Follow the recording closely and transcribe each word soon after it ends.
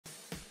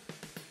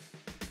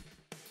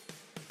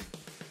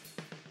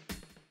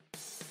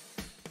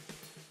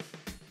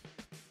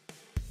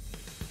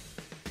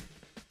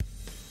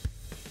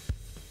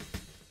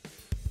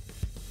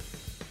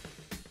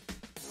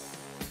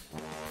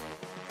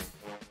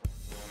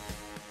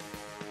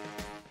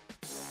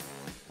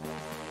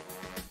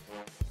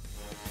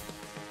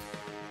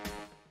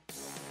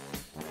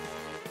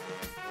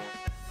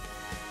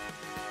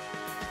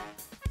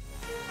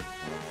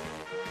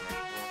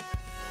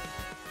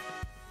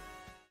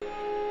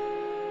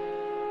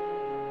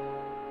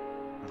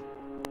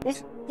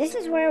This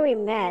is where we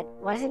met,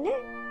 wasn't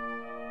it?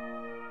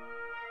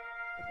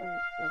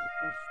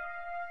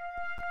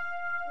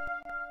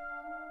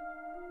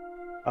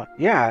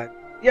 Yeah,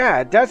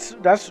 yeah.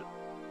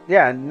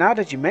 Yeah. Now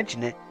that you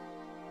mention it,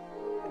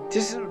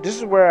 this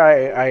is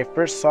where I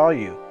first saw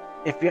you.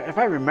 If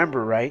I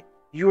remember right,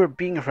 you were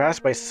being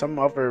harassed by some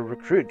other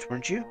recruits,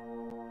 weren't you?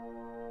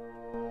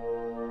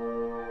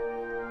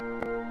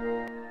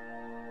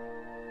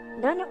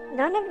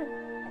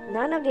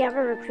 None of the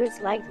other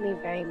recruits liked me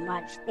very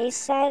much. They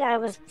said I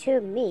was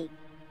too meek.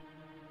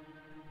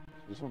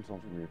 This one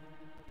sounds weird.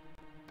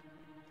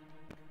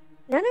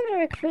 None of the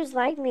recruits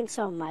liked me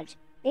so much.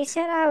 They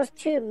said I was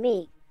too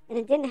meek and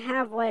it didn't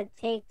have what it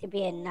take to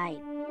be a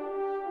knight.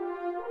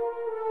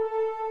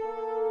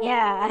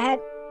 Yeah, I had.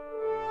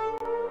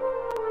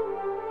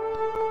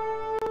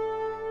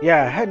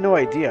 Yeah, I had no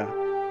idea.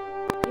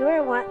 You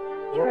were one.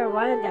 You were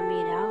one of them,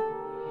 you know.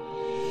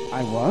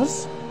 I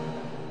was?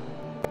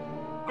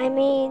 I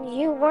mean,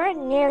 you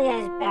weren't nearly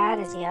as bad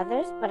as the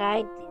others, but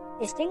I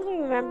distinctly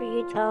remember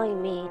you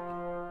telling me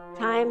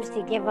times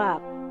to give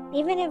up.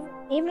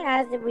 Even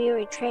as we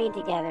were trained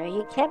together,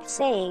 you kept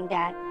saying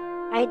that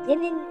I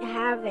didn't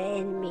have it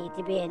in me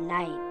to be a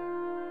knight.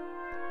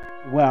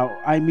 Well,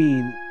 I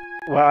mean,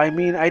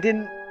 I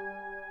didn't.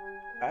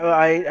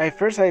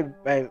 First I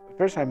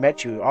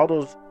met you all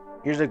those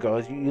years ago.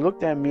 You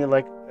looked at me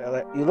like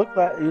you looked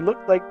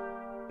like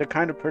the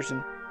kind of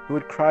person who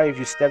would cry if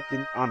you stepped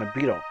in on a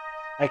beetle.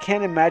 I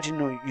can't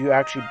imagine you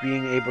actually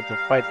being able to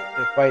fight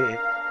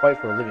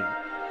for a living.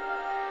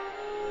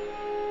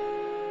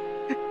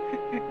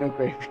 No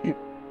great.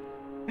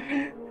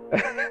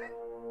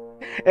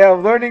 Yeah,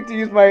 I'm learning to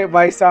use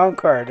my sound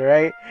card,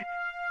 right?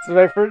 So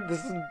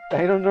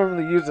I don't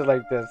normally use it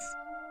like this.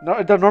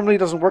 No, normally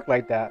doesn't work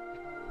like that.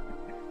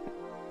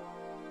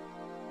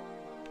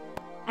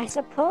 I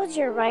suppose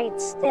you're right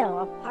still.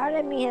 A part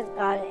of me has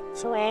got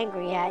so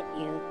angry at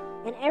you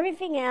and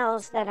everything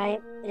else that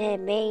it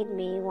made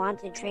me want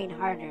to train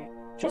harder,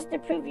 just to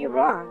prove you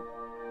wrong.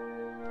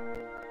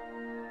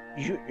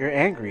 You're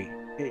angry.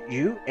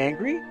 You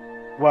angry?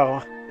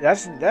 Well,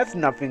 that's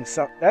nothing.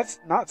 That's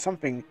not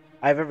something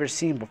I've ever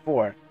seen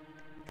before.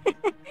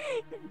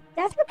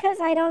 That's because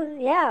I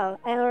don't yell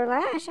or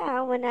lash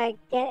out when I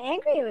get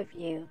angry with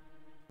you.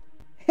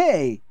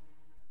 hey,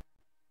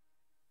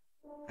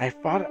 I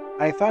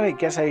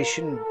guess I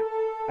shouldn't.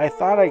 I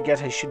thought I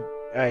guess I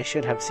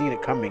should have seen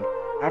it coming.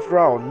 After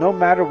all, no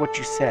matter what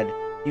you said,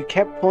 you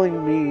kept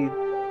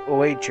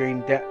away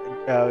during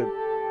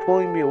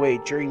pulling me away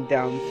during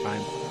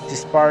downtime to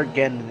spar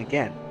again and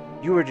again.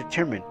 You were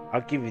determined.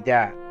 I'll give you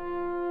that.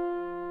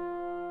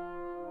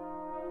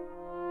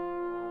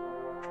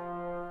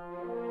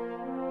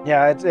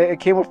 Yeah, it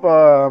came with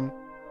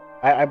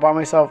I bought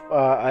myself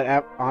an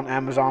app on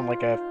Amazon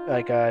like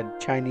a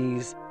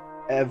Chinese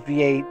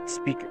V8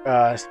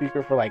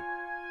 speaker for like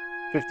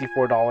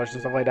 $54 and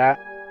stuff like that.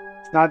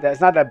 It's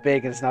not that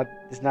big and it's not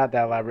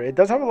that elaborate. It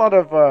does have a lot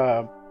of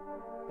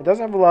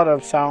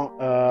sound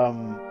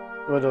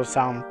with those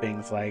sound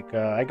things like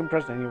I can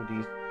press any of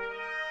these,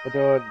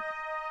 but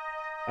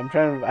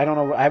I don't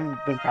know, I haven't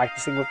been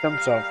practicing with them,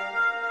 so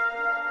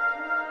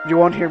you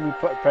won't hear me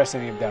press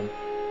any of them.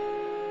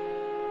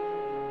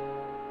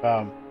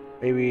 Um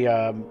maybe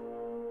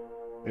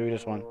maybe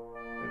this one.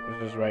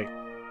 This is right.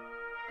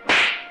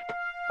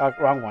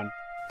 Wrong one.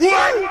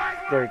 There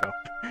we go.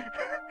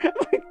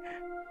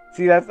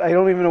 See, that's I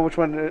don't even know which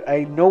one.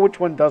 I know which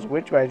one does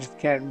which, but I just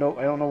can't know.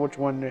 I don't know which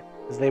one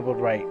is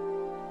labeled right.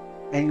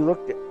 And you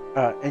looked,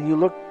 and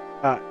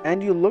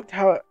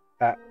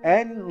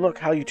look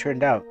how you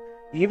turned out.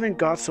 You even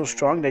got so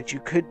strong that you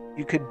could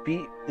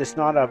beat the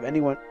snot out of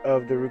anyone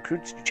of the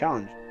recruits you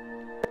challenged.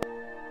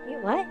 You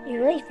what?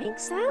 You really think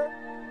so?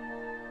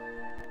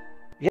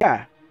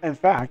 Yeah, in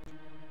fact,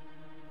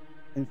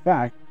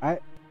 I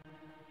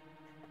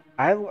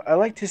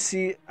like to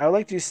see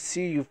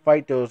you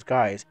fight those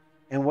guys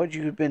and what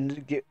you've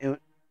been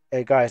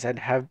guys that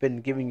have been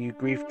giving you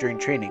grief during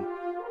training.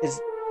 Is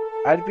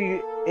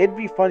it'd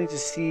be funny to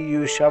see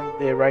you shove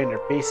it right in their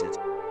faces.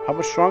 How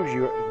much stronger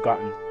you've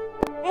gotten.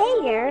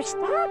 Hey,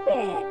 stop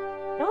it!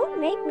 Don't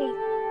make me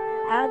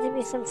out to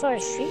be some sort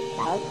of street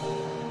dog.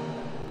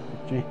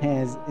 Put your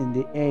hands in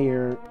the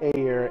air.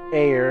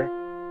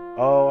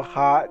 Oh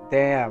hot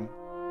damn!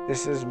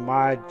 This is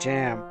my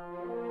jam.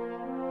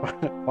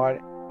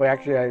 What? Wait,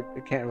 actually, I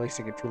can't really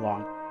sing it too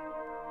long.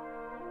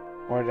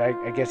 Or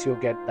I guess you'll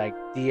get like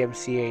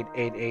DMC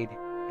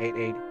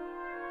 88888.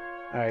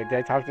 Alright, did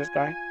I talk to this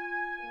guy?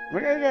 I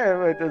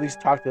gotta at least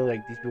talk to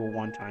like these people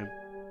one time.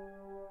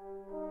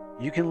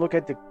 You can look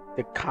at the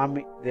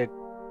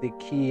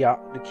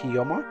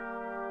Kiyoma.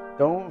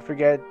 Don't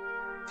forget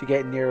to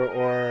get near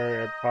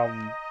or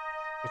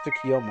what's the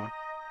Kiyoma?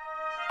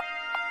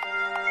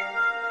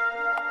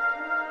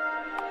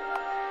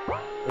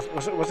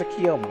 What's a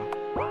Kiyoma?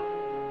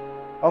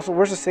 Also,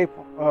 where's the save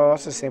point? Oh,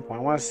 that's the save point.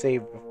 I want to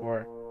save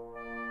before.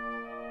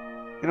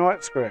 You know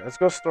what? Screw it. Let's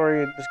go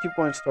story. Let's keep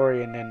going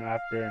story, and then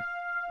after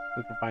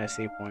we can find a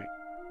save point.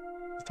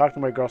 Let's talk to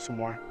my girl some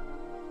more.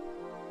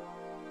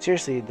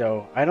 Seriously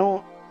though, I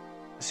don't.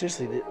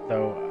 Seriously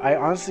though, I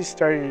honestly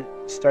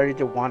started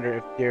to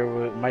wonder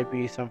if might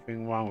be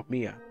something wrong with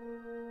Mia.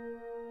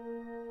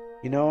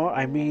 You know,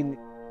 I mean,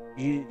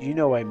 you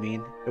know what I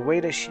mean. The way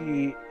that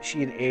she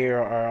and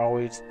Ayer are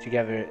always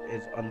together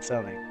is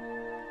unsettling.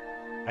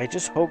 I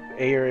just hope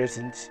Ayer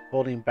isn't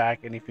holding back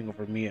anything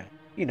over Mia.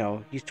 You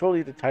know, he's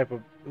totally the type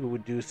of who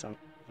would do something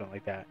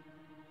like that.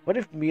 What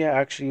if Mia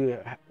actually?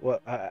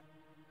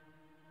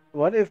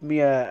 What if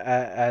Mia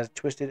as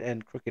twisted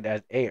and crooked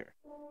as Ayer?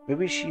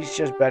 Maybe she's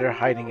just better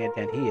hiding it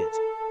than he is.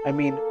 I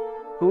mean,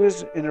 who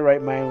is in the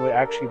right mind would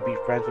actually be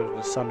friends with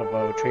the son of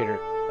a traitor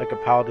like a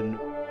paladin,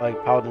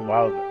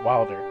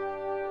 Wilder?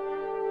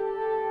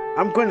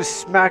 I'm going to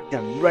smack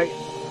them right.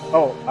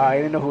 Oh, I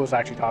didn't know who was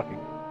actually talking.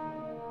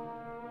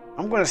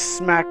 I'm going to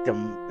smack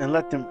them and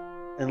let them.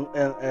 I'm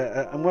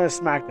going to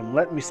smack them.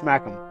 Let me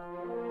smack them.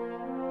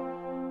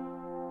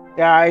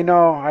 Yeah, I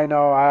know.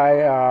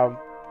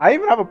 I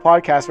even have a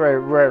podcast where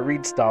I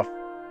read stuff.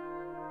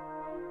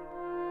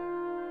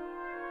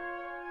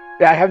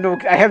 Yeah, I have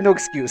no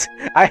excuse.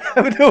 I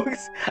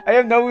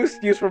have no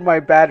excuse for my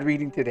bad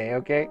reading today.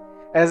 Okay,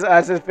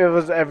 as if it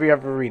was every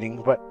other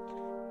reading. But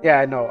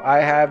yeah, no, I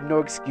have no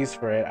excuse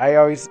for it. I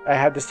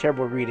have this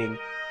terrible reading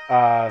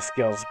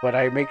skills, but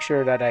I make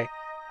sure that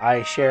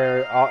I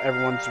share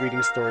everyone's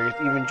reading stories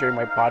even during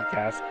my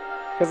podcast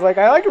because like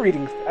I like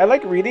reading,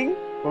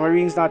 but my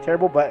reading's not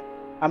terrible. But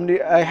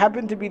I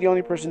happen to be the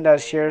only person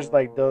that shares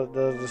like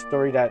the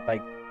story that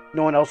like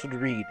no one else would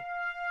read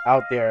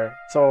out there.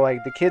 So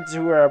like the kids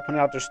who are putting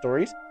out their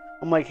stories,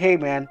 I'm like, hey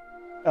man,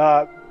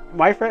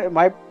 my friend,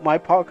 my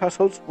podcast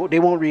hosts, they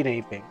won't read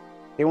anything.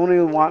 They won't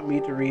even want me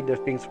to read the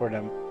things for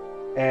them.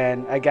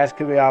 And I guess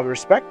could be out of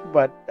respect,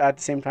 but at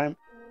the same time,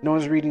 no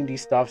one's reading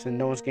these stuffs and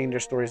no one's getting their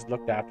stories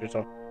looked after.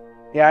 So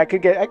yeah, I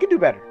could do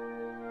better.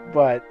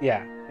 But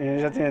yeah, and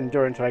I have to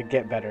endure until I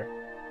get better,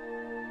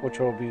 which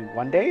will be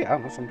one day. I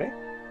don't know, someday.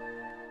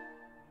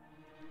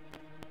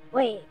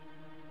 Wait,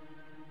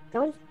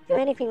 don't do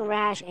anything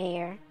rash,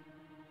 Ayer.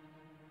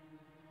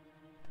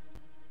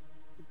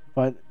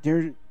 But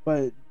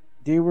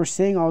they were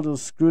saying all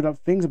those screwed up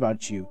things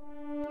about you.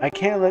 I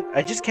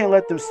just can't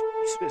let them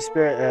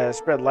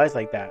spread lies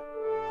like that.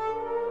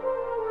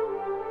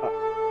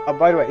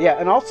 By the way, yeah,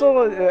 and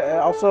also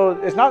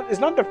it's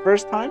not the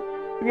first time.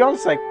 To be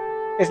honest, like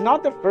it's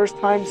not the first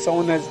time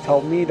someone has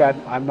told me that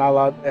I'm not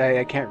allowed.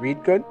 I can't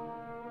read good.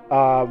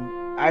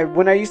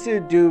 When I used to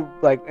do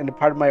like in the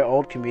part of my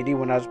old community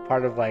when I was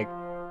part of like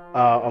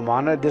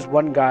Amana, this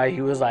one guy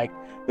he was like,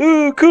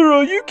 "Oh, Kuro,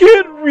 you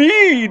can't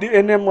read,"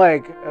 and I'm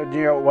like,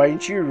 you know, why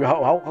aren't you?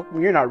 How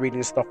come you're not reading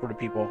this stuff for the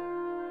people?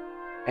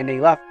 And he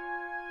left.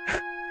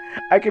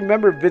 I can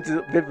remember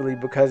vividly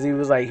because he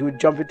was like, he would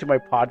jump into my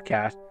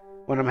podcast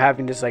when I'm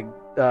having this like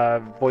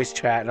voice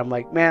chat, and I'm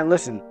like, man,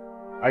 listen,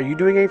 are you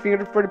doing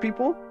anything for the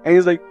people? And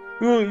he's like,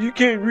 oh, you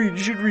can't read,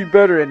 you should read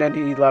better. And then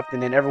he left,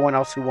 and then everyone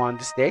else who wanted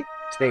to stayed.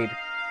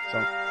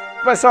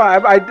 So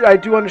I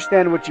do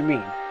understand what you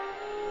mean.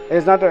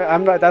 It's not that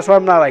I'm not. That's why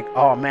I'm not like,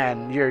 oh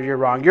man, you're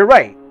wrong. You're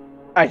right.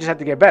 I just have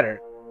to get better.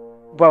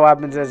 But what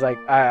happens is like,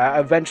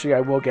 eventually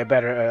I will get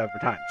better over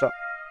time. So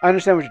I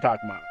understand what you're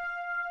talking about.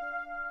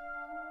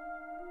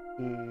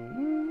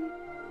 Mm-hmm.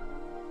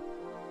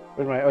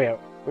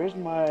 Where's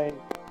my?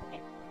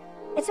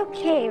 It's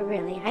okay,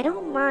 really. I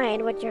don't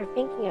mind what you're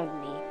thinking of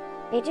me.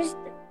 They just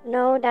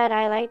know that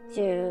I like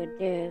to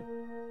do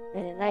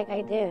like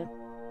I do.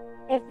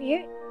 If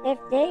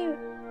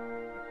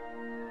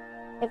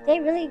they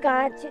really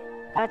got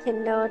to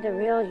know the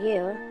real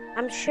you,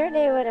 I'm sure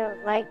they would have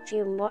liked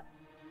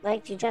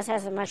you just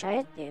as much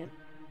as I do.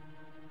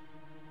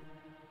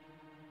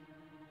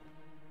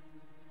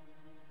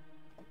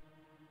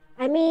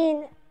 I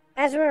mean,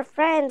 as we're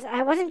friends,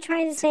 I wasn't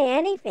trying to say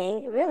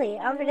anything, really,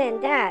 other than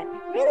that.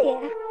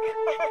 Really.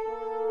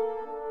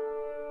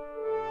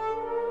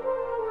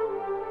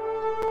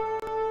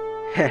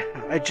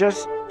 I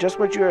just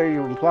what you are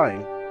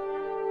implying.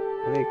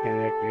 I think can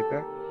I get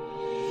that?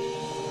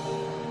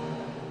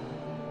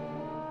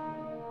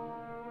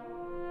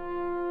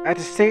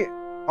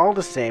 All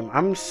the same,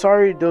 I'm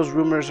sorry those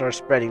rumors are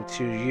spreading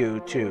to you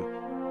too.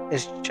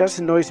 It just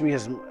annoys me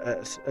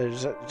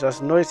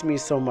just annoys me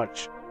so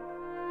much.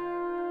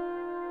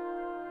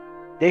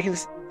 They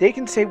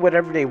can say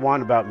whatever they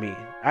want about me.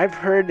 I've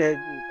heard it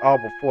all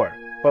before,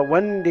 but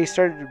when they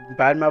started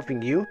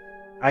badmouthing you,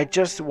 I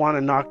just want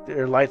to knock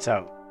their lights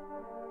out.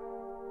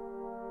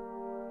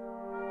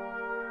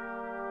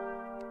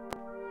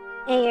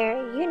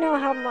 Ayer, you know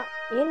how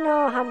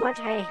much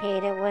I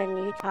hate it when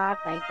you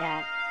talk like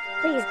that.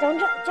 Please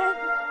don't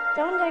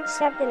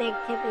accept the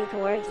negativity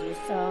towards you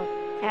so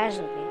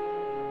casually.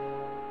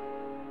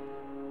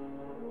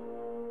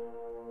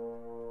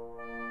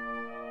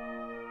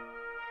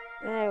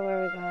 Alright, where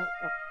we go?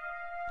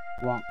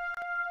 Wrong.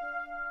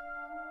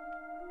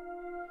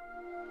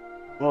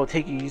 Well,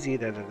 take it easy.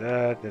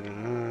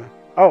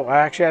 Oh, I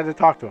actually had to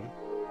talk to him.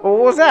 Well,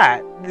 what was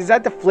that? Is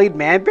that the flayed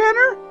man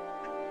banner?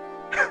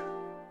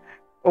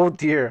 Oh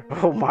dear.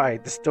 Oh my.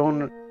 The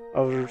stone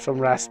of some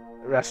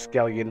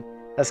rascallion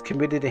has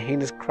committed a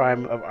heinous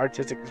crime of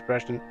artistic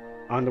expression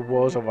on the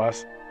woes of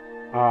us.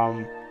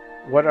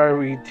 What are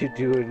we to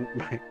do,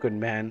 my good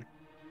man?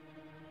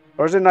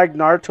 Or is it like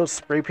Naruto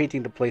spray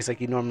painting the place like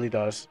he normally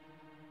does?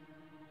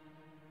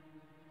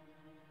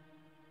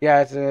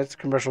 Yeah, it's a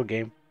commercial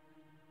game.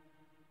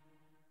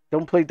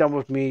 Don't play dumb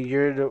with me.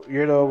 You're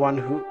the one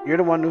who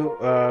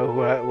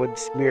would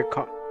smear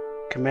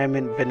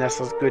commandment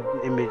Vanessa's good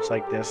image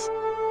like this.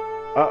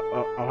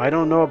 I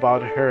don't know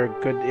about her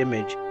good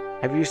image.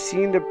 Have you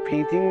seen the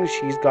painting?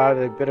 She's got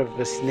a bit of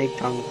a snake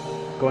tongue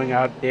going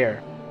out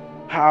there.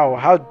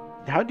 How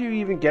do you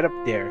even get up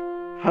there?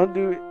 How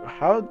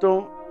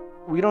don't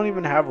we don't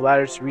even have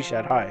ladders to reach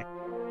that high?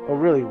 Oh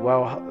really?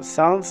 Well,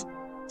 sounds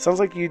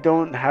like you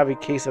don't have a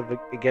case of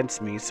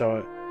against me.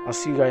 So I'll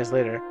see you guys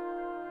later.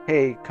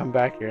 Hey, come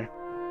back here.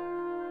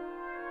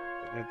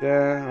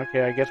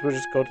 Okay, I guess we'll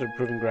just go to the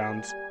proving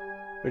grounds.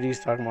 What are you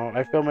talking about?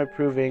 I failed my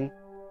proving,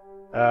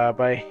 but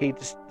I hate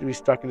to be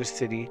stuck in the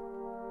city.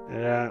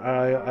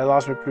 I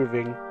lost my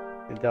proving.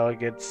 The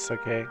delegates,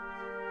 okay.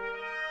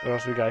 What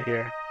else we got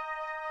here?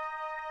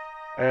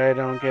 I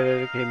don't get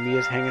it. Okay,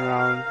 Mia's hanging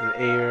around with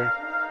Ayer.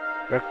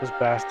 Reckless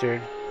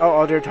bastard.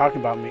 Oh, they're talking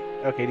about me.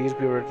 Okay, these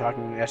people are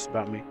talking S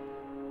about me.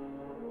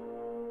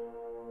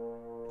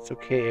 It's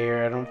okay,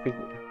 Ayer. I don't think...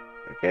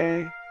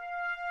 Okay.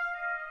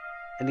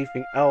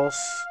 Anything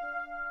else?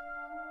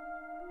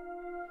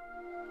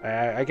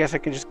 I guess I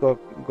can just go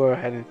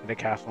ahead into the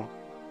castle.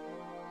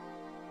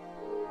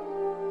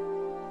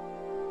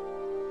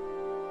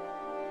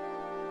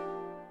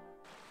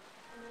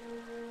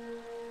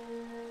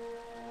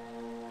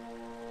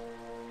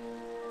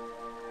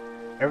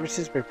 Ever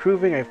since my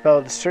proving, I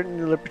felt a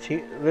certain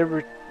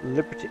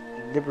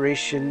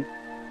liberation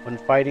when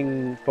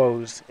fighting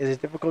foes. It is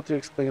difficult to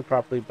explain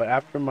properly, but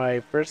after my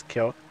first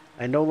kill,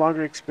 I no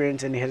longer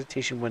experience any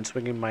hesitation when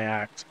swinging my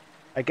axe.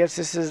 I guess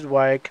this is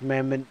why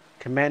Commandant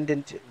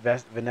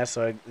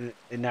Vanessa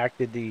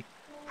enacted the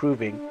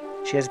proving.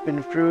 She has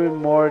been through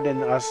more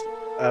than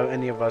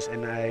any of us,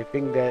 and I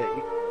think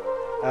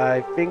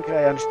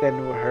I understand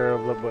her a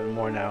little bit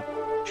more now.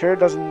 Sure, it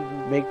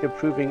doesn't make the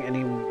proving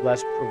any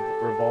less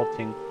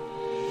revolting.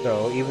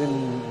 So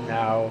even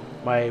now,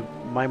 my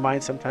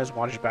mind sometimes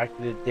wanders back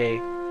to the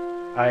day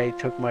I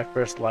took my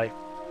first life.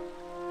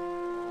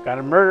 Got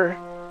a murder.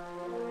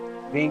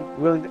 Being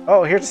willing to...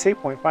 Oh, here's a save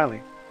point,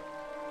 finally.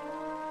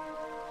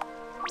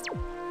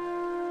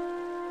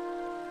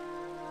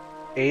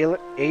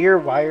 Ayer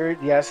wired,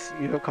 yes,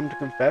 you have come to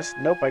confess.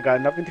 Nope, I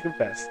got nothing to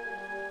confess.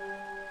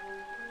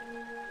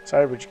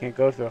 Sorry, but you can't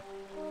go into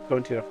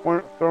the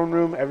throne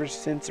room. Ever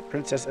since the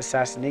princess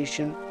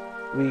assassination,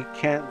 we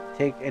can't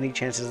take any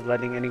chances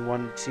letting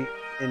anyone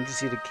in to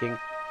see the king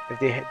if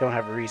they don't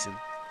have a reason.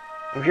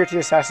 I'm here to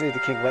assassinate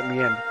the king. Let me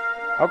in.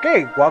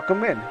 Okay,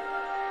 welcome in.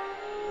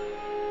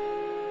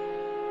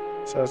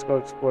 So let's go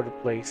explore the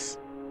place.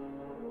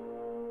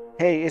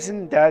 Hey,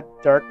 isn't that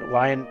dark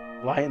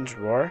lion's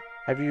roar?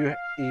 You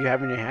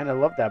have in your hand? I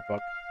love that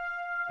book.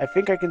 I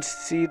think I can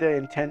see the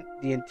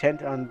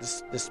intent on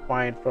the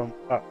spine from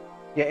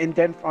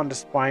indent on the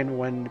spine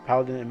when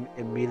Paladin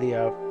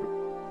Emilia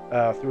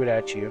threw it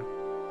at you.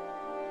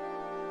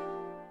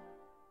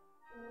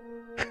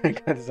 I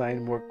gotta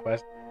design more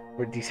quests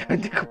for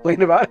D7 to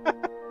complain about.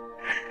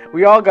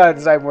 We all gotta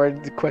design more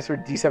quests for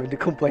D7 to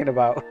complain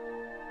about.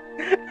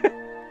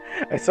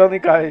 I suddenly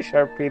got a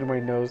sharp pain in my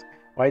nose.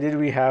 Why did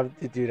we have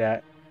to do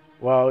that?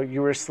 Well,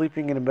 you were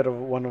sleeping in the middle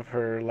of one of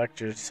her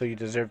lectures, so you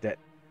deserved it.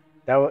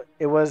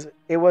 It was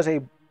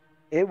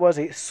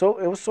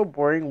so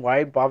boring.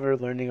 Why bother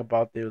learning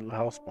about the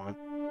hellspawn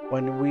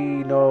when we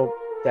know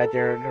that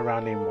they're not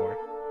around anymore?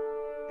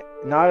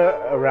 Not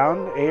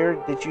around. Ayer,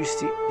 did you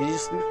sleep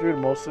through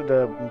most of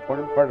the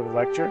important part of the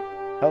lecture?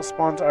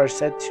 Hellspawns are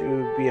said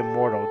to be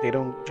immortal. They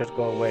don't just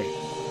go away.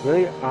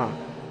 Really?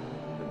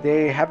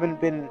 There hasn't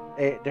been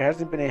a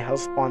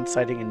hellspawn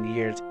sighting in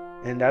years,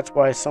 and that's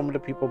why some of the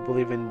people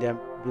believe them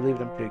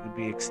to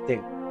be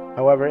extinct.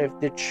 However, if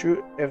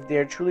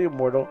they're truly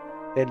immortal,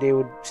 then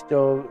they're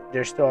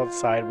still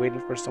outside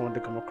waiting for someone to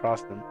come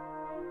across them.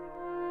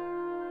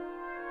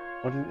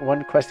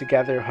 One quest to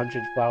gather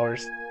 100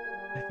 flowers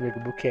to make a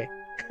bouquet.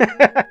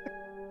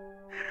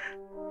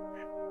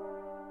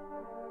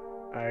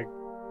 Alright.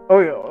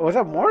 Oh, was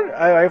that more?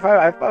 I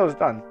thought it was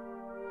done.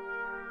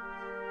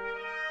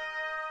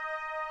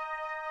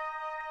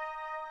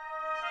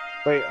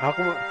 Wait, how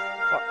come?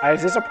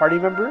 Is this a party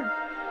member?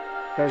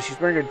 Because she's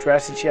wearing a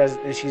dress and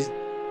she's.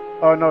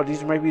 Oh no,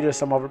 these might be the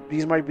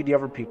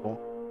other people.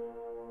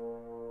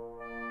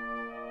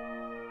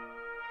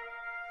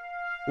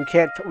 We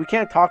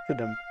can't talk to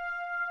them.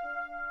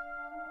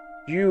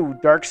 You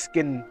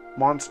dark-skinned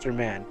monster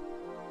man,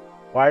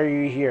 why are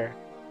you here?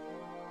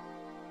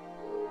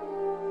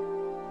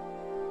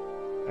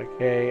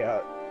 Okay,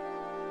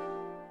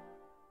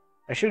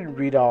 I shouldn't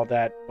read all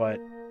that, but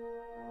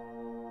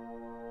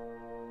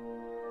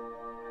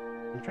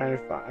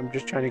I'm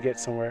just trying to get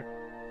somewhere.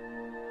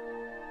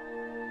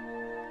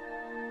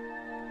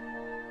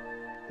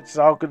 It's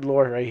all good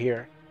lore right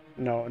here.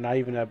 No, not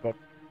even that book.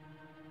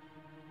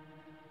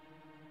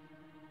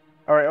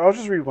 Alright, I'll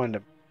just read one of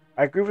them.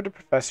 I agree with the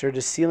professor.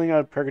 The sealing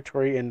of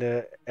purgatory and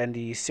the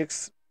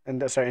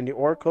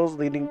oracles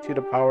leading to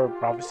the power of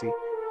prophecy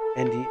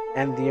and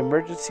the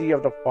emergency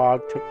of the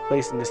fog took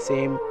place in the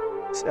same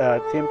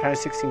time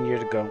 16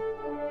 years ago.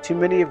 Too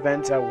many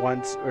events at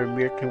once were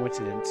mere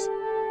coincidence.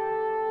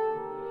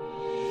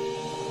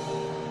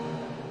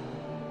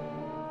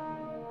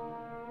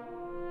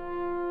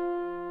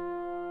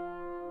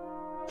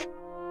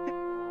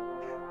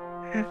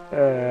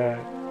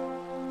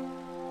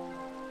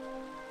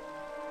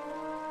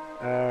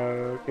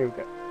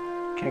 Okay,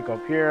 can't go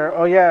up here.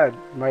 Oh yeah,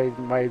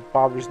 my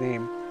father's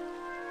name.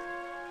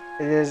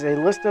 It is a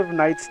list of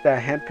knights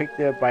that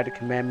handpicked by the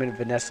commandment of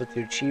Vanessa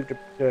to achieve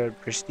the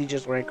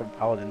prestigious rank of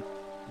paladin.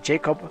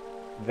 Jacob,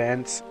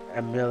 Vance,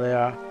 Emily,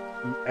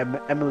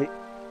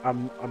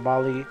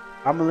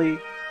 Amalie,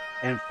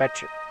 and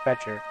Fetcher.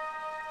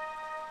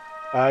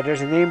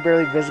 There's a name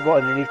barely visible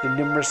underneath the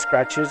numerous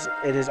scratches.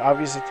 It is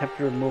obvious attempt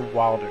to remove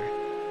Wilder.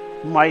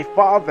 My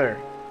father!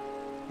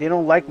 They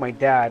don't like my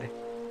dad.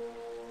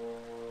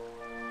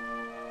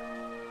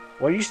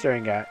 What are you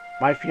staring at?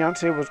 My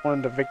fiance was one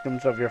of the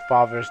victims of your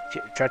father's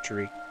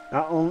treachery.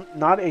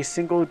 Not a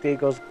single day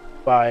goes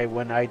by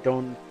when I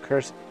don't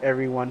curse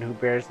everyone who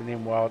bears the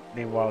name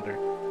Wilder.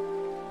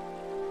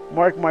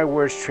 Mark my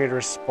words,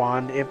 traitorous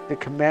spawn. If the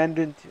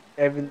commandant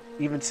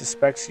even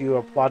suspects you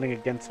of plotting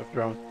against the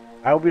throne,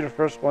 I will be the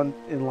first one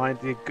in line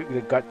to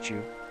gut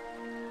you.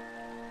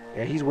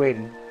 Yeah, he's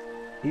waiting.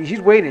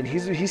 He's waiting.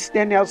 He's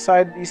standing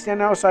outside. He's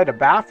standing outside the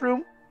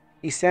bathroom.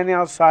 He's standing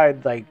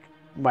outside like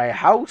my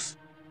house.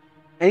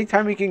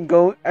 Anytime he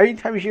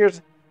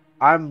hears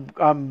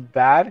I'm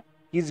bad,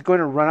 he's going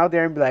to run out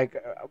there and be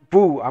like,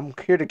 "Boo! I'm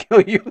here to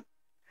kill you."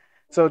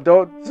 So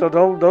don't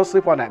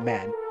sleep on that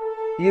man.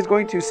 He is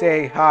going to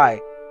say, "Hi,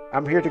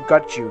 I'm here to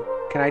gut you.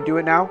 Can I do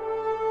it now?"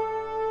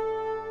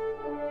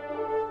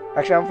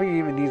 Actually, I don't think he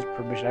even needs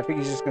permission. I think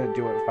he's just going to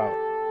do it without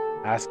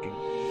asking.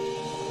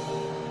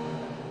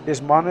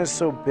 This mana is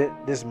so busy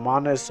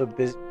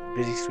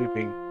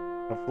sweeping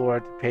the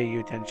floor to pay you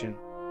attention.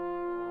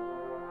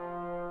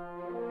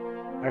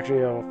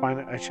 Actually,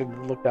 I should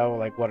look out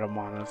like what are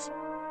manas.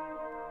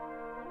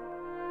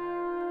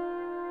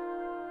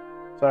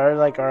 So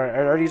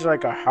are these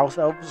like our house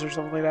elves or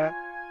something like that?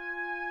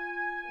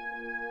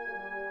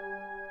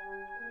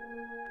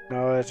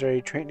 No, is there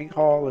a training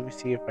hall? Let me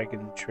see if I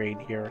can train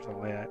here or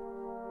something like that.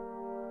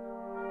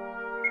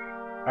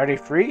 Are they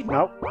free?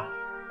 Nope.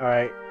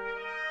 Alright.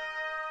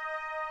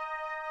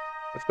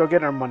 Let's go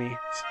get our money.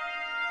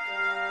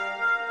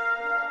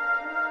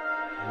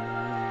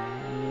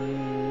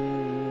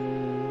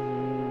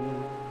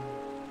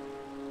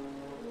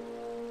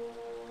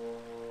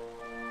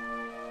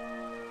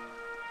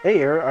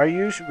 Hey, are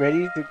you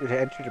ready to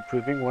enter the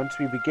proving? Once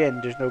we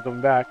begin, there's no going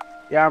back.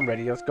 Yeah, I'm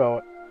ready. Let's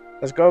go.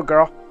 Let's go,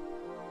 girl.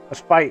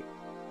 Let's fight.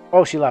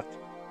 Oh, she left.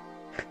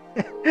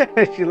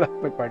 She left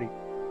my party.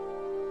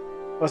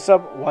 What's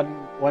up,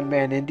 one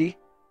man indie?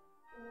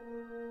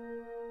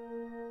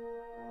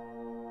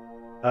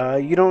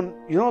 You don't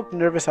look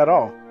nervous at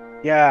all.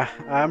 Yeah,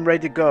 I'm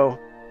ready to go.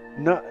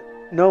 No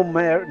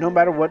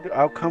matter what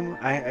outcome,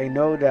 I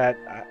know that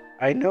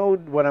I know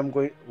what I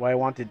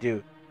want to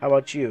do. How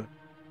about you?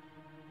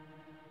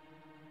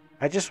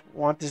 I just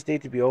want this day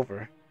to be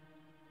over.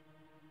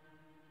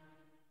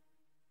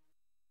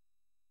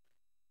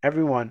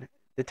 Everyone,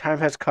 the time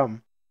has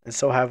come, and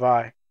so have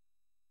I.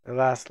 The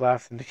last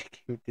laughed and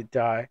came to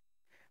die.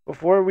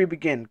 Before we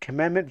begin,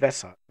 Commandment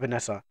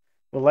Vanessa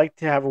would like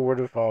to have a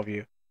word with all of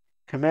you.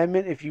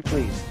 Commandment, if you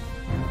please.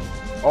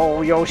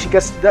 Oh, yo, she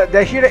gets... Did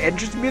I hear the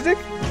entrance music?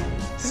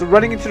 She's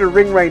running into the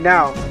ring right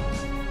now.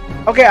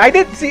 Okay, I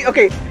didn't see...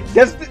 Okay,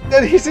 this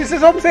is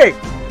what I'm saying.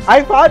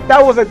 I thought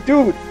that was a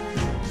dude.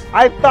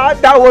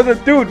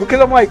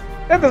 Because I'm like,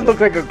 that doesn't look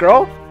like a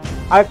girl.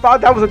 I thought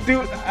that was a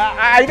dude.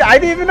 I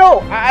didn't even know.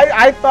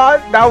 I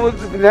thought that was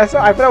Vanessa.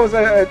 I thought it was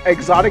an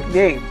exotic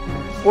name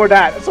for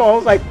that. So I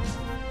was like,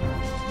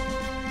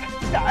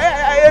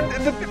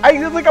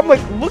 I'm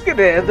like looking at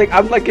it. It's like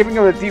I'm like giving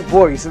her a deep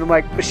voice, and I'm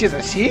like, she's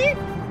a she? I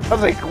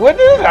was like, when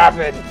did this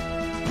happen?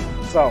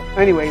 So,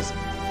 anyways,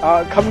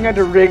 coming at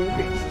the ring.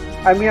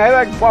 I mean, I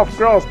like buff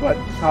girls, but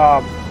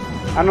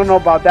I don't know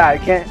about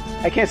that.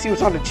 I can't see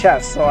what's on the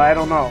chest, so I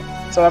don't know.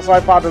 So that's why I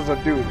thought it was a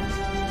dude.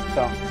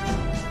 So,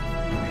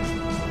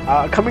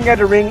 coming at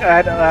the ring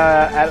at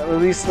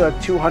least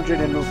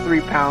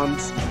 203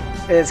 pounds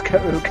is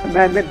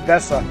Commandment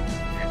Vessa,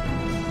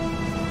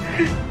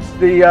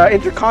 the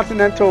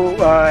Intercontinental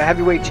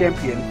Heavyweight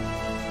Champion.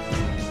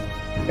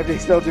 If they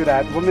still do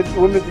that,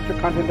 Women's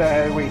Intercontinental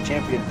Heavyweight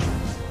Champion.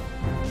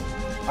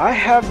 I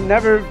have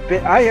never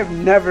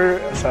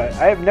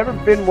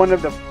been one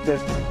of the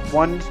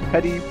one's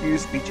petty few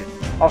speeches.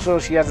 Also,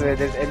 she has an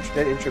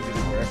intro music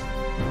for her.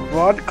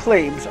 Broad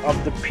claims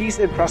of the peace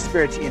and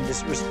prosperity in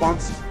this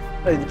response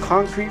in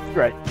concrete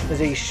threat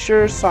is a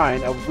sure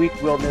sign of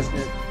weak-willedness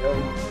and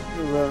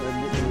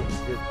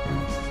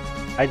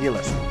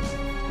idealism.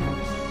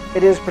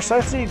 It is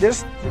precisely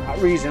this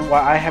reason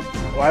why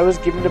I was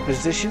given the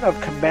position of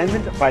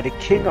commandant by the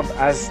king of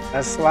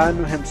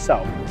Aslan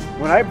himself.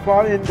 When I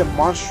brought in the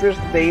monstrous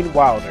Thane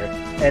Wilder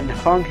and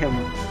hung him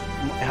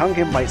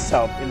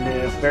myself in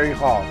the very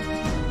hall.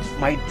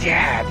 My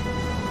dad.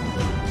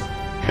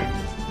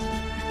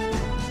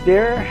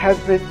 There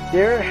have been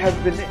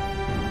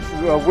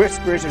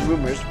whispers and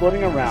rumors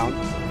floating around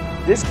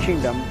this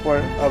kingdom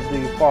of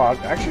the fog.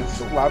 Actually, it's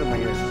so loud in my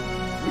ears.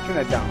 Let me turn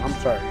that down. I'm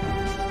sorry.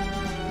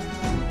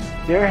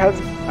 I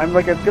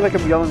feel like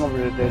I'm yelling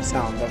over the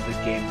sound of the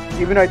game,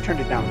 even though I turned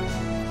it down.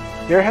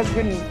 There has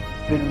been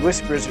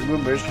whispers and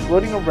rumors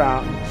floating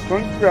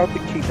throughout the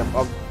kingdom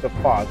of the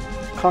fog,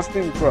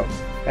 constant growth,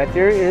 that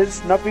there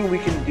is nothing we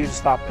can do to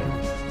stop it.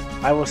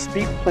 I will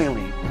speak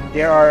plainly.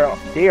 They are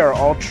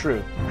all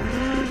true.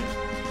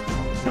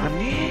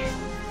 Nani?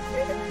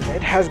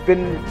 It has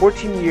been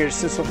 14 years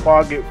since the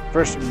fog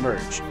first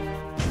emerged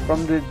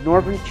from the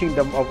northern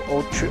kingdom of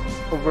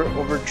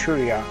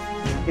Overturia.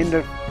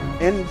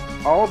 In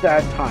all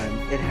that time,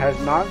 it has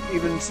not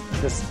even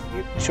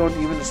shown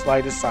even the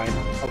slightest sign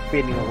of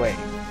fading away.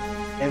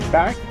 In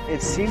fact,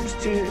 it seems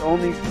to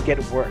only get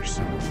worse.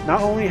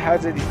 Not only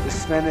has it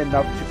expanded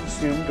enough to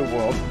consume the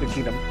world, the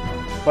kingdom,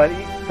 but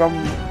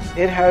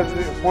it has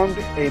formed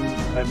a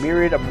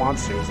myriad of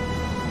monsters.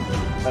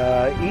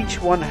 Each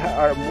one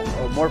are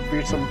more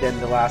fearsome than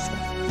the last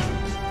one.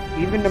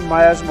 Even the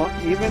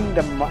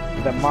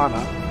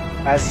Mana,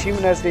 as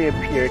human as they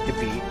appear to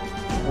be,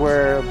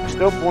 were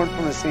still born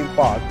from the same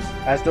fog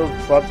as those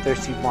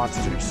bloodthirsty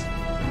monsters.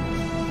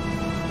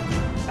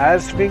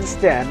 As things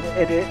stand,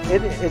 it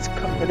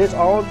is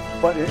all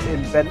but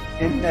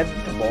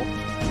inevitable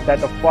that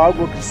the fog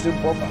will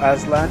consume both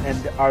Aslan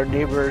and our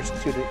neighbors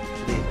in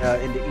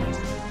the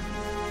east.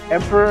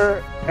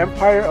 Empire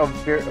of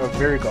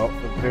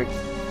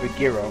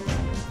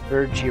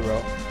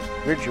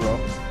Virgiro,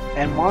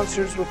 and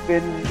monsters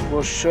within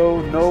will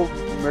show no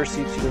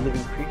mercy to the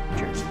living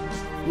creatures.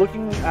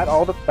 Looking at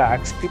all the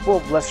facts, people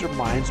of lesser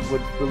minds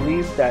would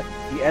believe that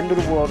the end of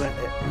the world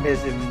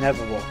is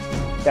inevitable,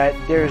 that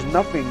there is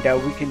nothing that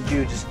we can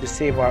do to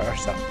save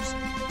ourselves.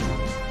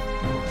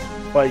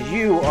 But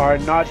you are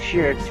not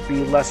here to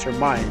be lesser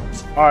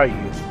minds, are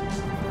you?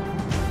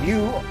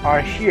 You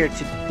are here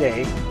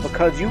today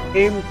because you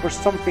aim for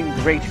something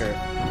greater,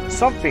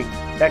 something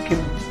that can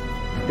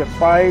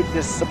defy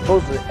this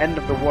supposed end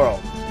of the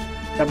world.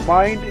 The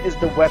mind is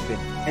the weapon,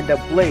 and the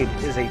blade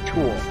is a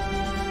tool.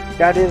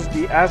 That is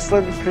the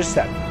Aslan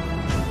precept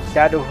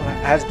that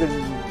has been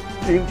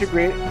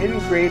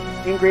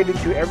integrated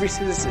to every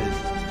citizen.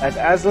 As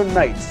Aslan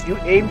Knights, you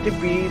aim to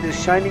be the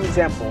shining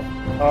example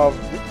of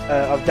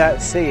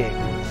that saying.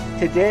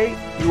 Today,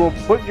 you will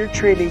put your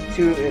training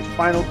to its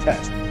final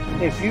test.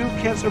 If you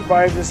can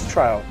survive this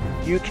trial,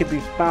 you can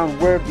be found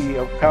worthy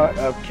of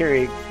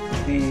carrying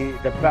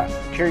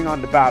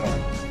on the battle.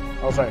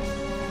 Oh, sorry, I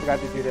forgot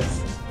to do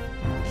this.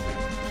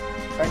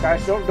 Alright,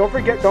 guys,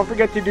 don't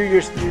forget to do your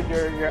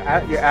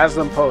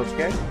Aslan pose,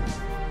 okay?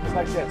 Just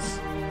like this.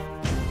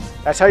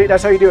 That's how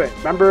you do it.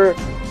 Remember,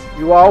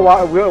 we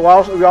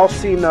all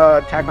seen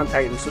Attack on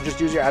Titan, so just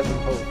use your Aslan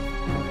pose.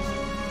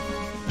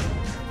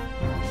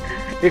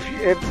 If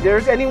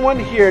there's anyone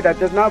here that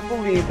does not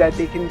believe that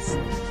they can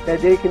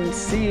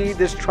see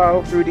this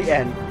trial through the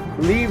end,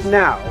 leave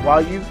now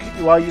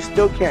while you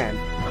still can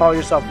call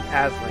yourself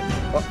an Aslan.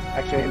 Oh,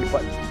 actually, in the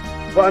button.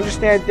 But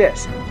understand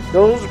this: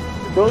 those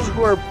whose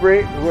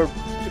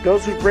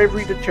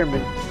bravery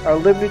determined are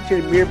limited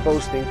to mere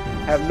boasting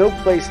have no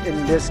place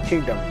in this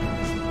kingdom.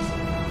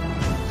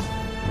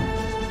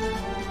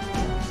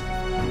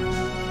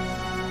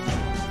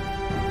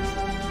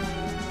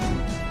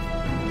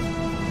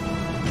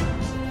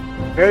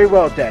 Very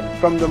well then,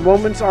 from the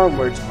moments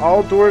onwards,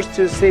 all doors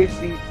to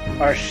safety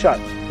are shut.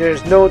 There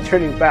is no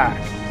turning back.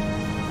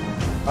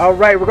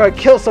 Alright, we're going to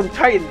kill some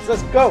titans.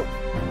 Let's go!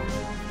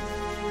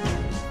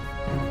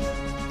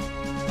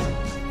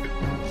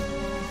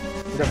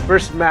 The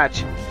first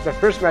match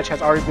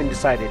has already been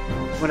decided.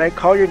 When I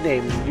call your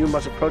name, you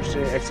must approach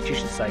the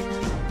execution site.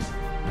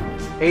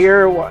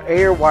 Ayer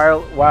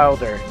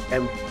Wilder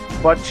and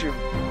Butch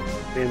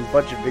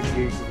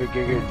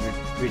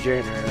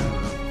Vigigner.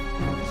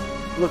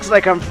 Looks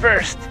like I'm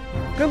first.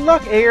 Good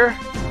luck, Ayer.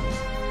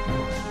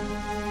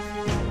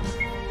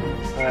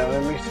 Alright,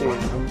 let me see.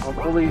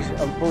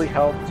 I'm fully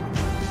helped.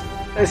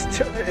 It's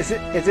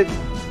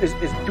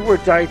do or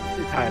die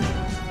time.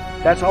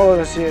 That's all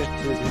there is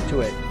to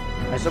it.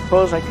 I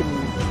suppose I can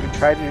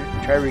try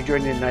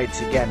rejoining the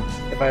Knights again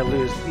if I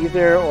lose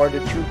either or the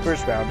two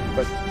first rounds,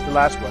 but the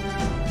last one.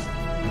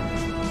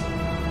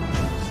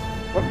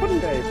 What button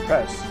did I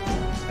press?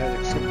 I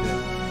accepted it.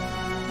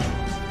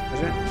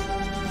 Is it?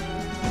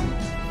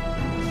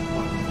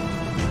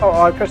 Oh,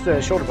 I pressed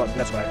the shoulder button,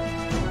 that's why.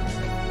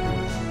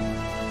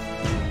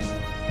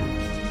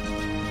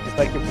 It's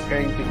like you're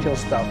preparing to kill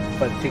stuff,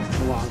 but it takes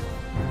too long.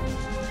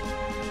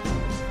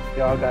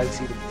 Y'all gotta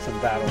see some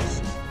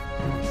battles.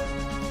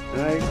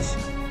 Alright.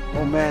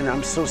 Oh man,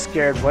 I'm so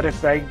scared. What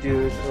if I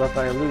lose?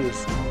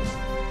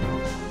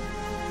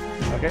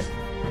 Okay.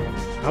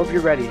 I hope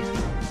you're ready.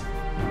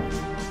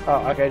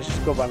 Oh, okay,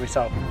 just go by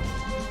myself.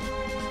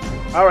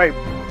 Alright,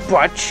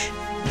 Butch.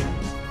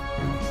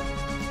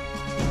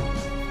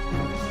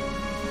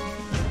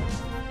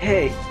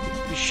 Hey,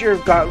 you sure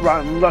got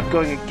rotten luck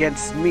going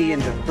against me in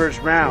the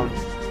first round.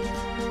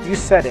 You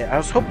said it. I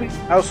was hoping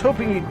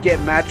you'd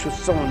get matched with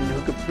someone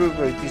who could prove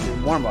a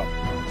decent warm-up.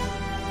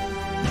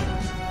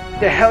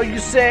 The hell you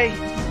say?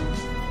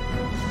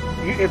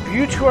 If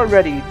you two are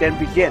ready, then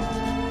begin.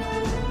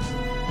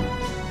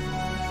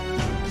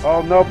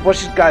 Oh no,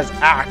 Butch's got his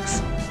axe.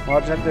 Well,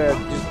 I'll just have to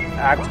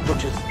axe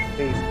Butch's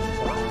face.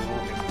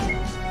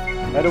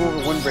 Let him with a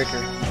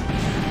windbreaker.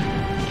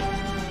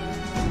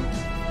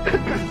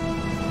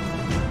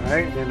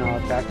 Alright, then I'll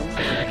attack him.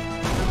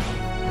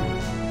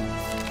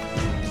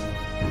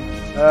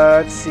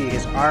 Let's see,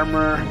 his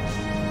armor,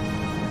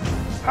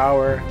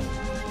 power.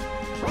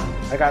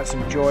 I got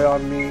some joy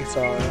on me,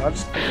 so I'll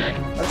just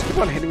keep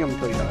on hitting him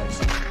until he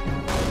dies.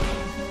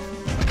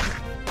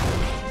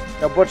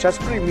 Yo, Butch, that's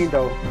pretty mean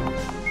though.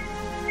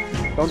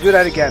 Don't do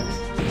that again.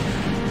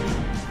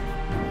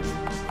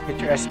 Hit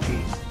your SP.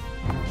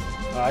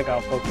 Oh, I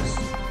gotta focus.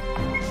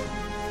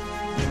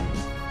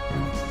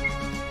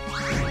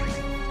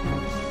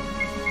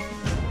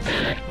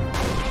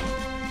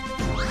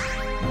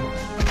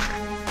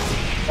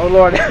 Oh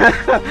lord.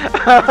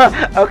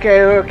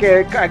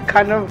 okay. I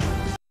kind of.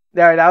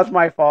 There, that was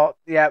my fault.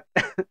 Yep.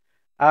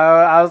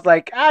 I was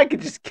like, I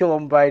could just kill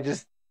him by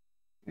just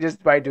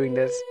by doing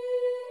this.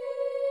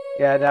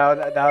 Yeah,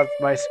 that was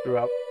my screw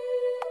up.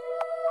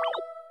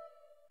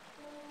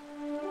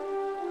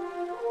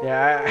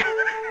 Yeah,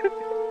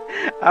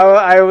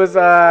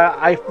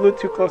 I flew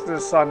too close to the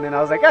sun, and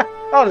I was like,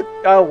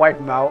 I'll wipe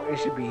him out. It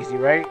should be easy,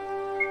 right?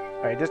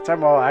 All right, this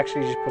time I'll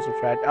actually just put some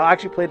strategy. I'll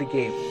actually play the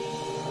game,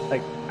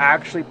 like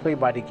actually play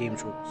by the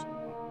game's rules.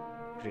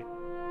 Okay.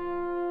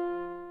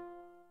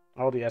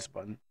 Hold the S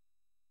button.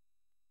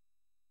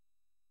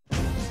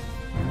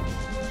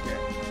 Yeah.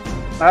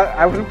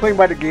 I wasn't playing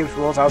by the game's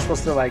rules. I was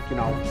supposed to, like, you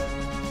know,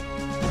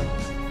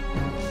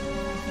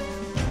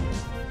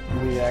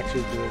 we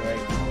actually do it right.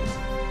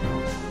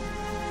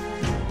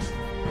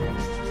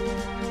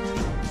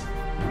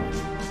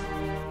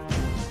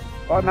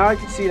 Well, now I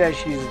can see that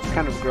she's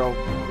kind of grown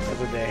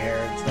because of the hair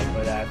and stuff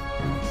like that.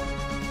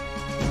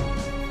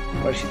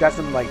 But she got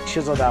some, like,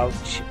 chiseled out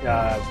cheek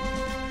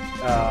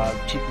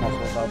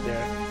muscles out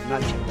there.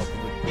 Not cheek muscles,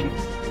 but cheek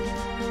muscles.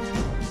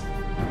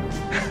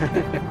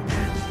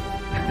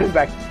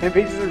 Back 10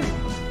 pages of reading.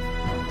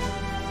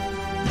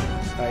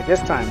 Alright,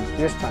 this time I'm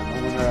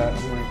going to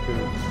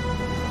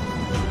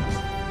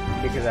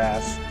kick his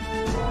ass.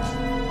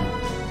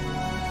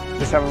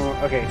 This time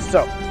okay,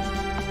 so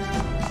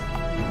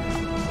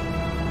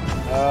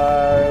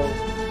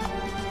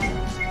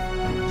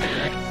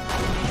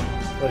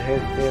we'll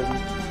hit him.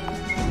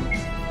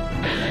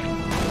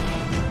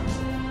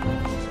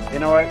 You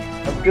know what?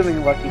 I'm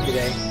feeling lucky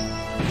today.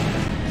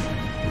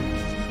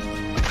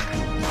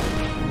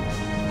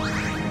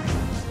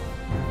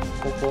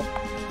 Cool.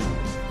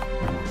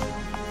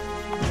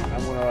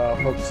 I'm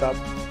gonna focus up.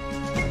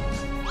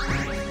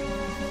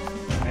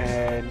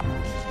 And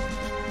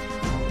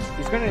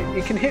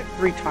he can hit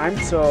 3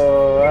 times, so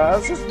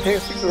let's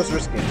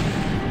risk it.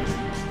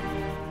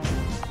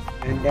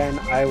 And then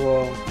I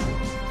will.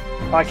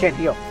 Oh, I can't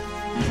heal.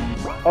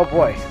 Oh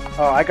boy.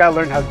 Oh, I gotta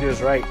learn how to do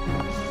this right.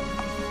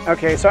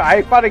 Okay, so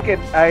I thought I could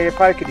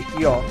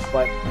heal,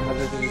 but I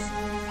just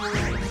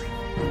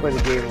play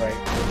the game right.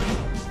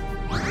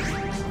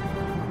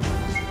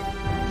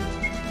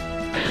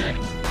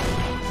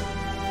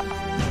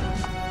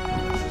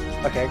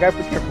 Okay, I gotta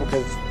be careful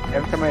because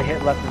every time I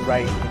hit left and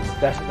right,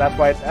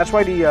 that's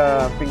why the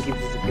thing keeps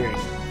disappearing.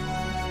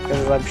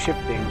 Because I'm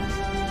shifting.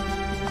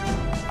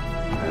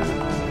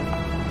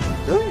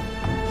 Really?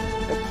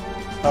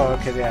 Oh,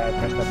 okay, yeah, I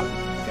pressed that button.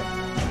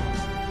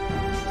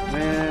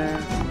 Okay.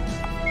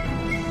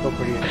 Go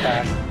for the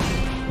attack.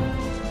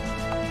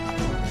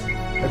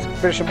 Let's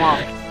finish him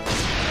off.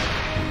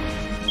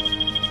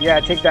 Yeah,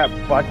 take that,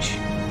 Butch.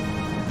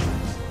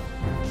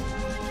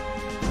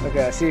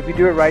 Okay, see, if you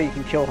do it right, you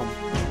can kill him.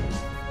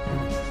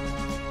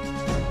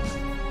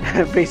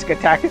 Basic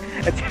attack.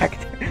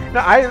 No,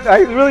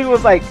 I really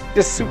was like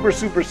just super.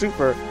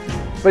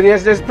 But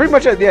yes, there's pretty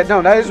much no,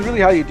 that is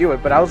really how you do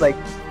it. But I was like,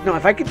 no,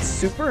 if I could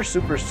super,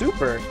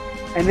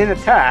 and then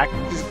attack,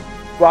 just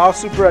while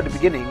super at the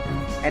beginning,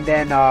 and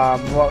then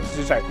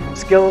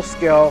skill,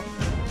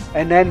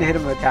 and then hit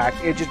him with attack,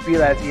 it'd just be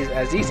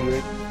as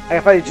easy. I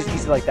thought it'd just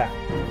easy like that.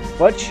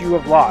 But you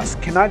have lost.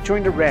 Cannot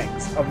join the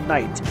ranks of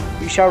knight.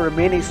 You shall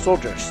remain a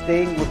soldier,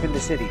 staying within the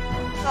city.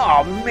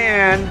 Oh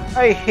man,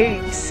 I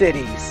hate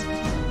cities.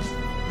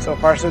 So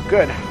far so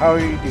good. How are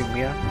you doing,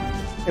 Mia?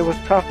 It was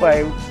tough, but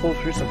I pulled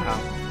through somehow.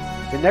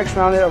 The next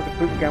round of the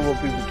proof game will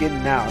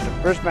begin now. The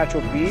first match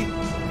will be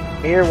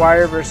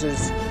Airwire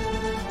versus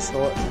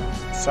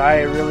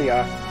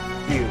Cyrelia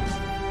Feud.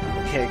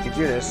 Okay, I can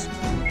do this.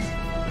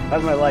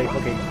 How's my life?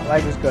 Okay, my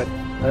life is good.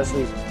 Let's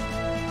sleep.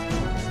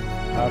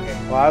 Okay,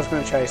 well I was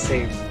gonna try to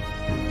save.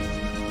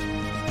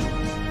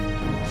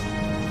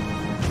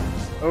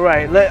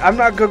 Alright, I'm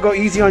not gonna go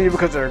easy on you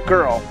because you're a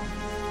girl.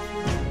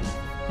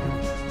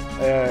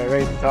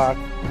 Ready to talk.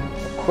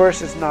 Of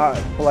course, it's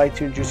not polite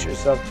to introduce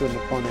yourself to an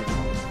opponent.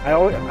 I'm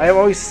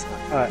always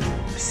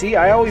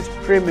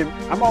prim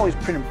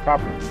and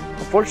proper.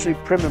 Unfortunately,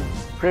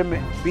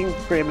 being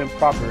prim and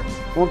proper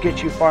won't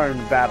get you far in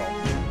the battle.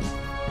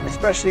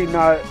 Especially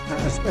not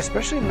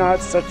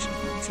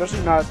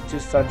to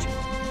such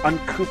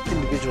uncouth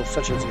individuals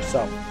such as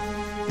yourself.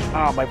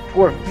 Ah, my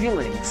poor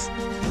feelings.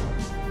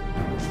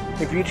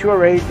 If you two are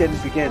ready, then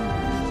begin.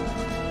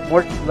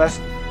 Less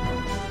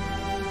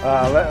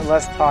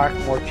talk,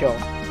 more kill.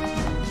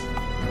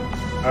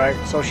 Alright,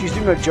 so she's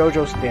doing a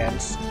JoJo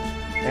stance.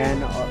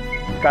 And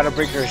gotta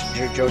break her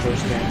JoJo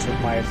stance with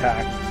my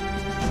attack.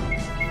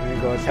 I'm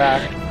gonna go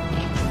attack.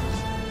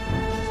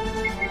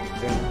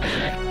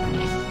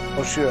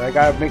 Oh shoot, I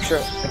gotta bring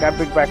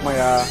back my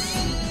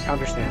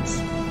counter stance.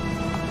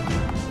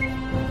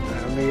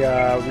 Let me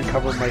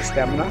recover my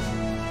stamina.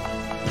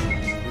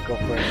 Let me go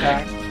for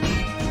attack.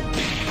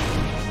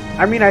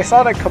 I mean, I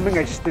saw that coming,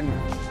 I just didn't.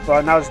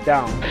 Well, now it's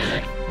down.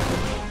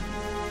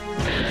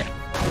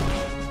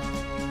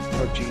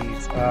 Oh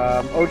jeez.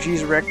 Oh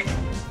jeez, Rick.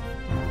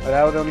 Oh,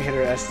 that would only hit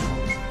her S.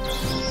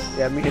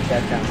 Yeah, let me hit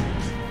that down.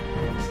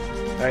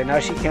 Alright, now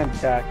she can't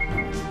attack.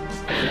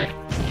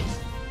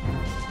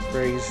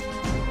 Raise.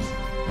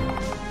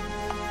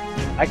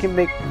 I can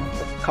make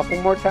a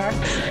couple more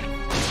attacks.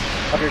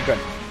 Okay, good.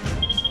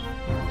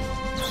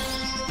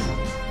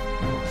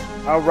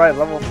 Alright,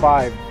 level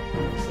 5.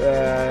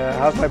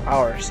 How's my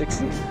power?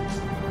 60.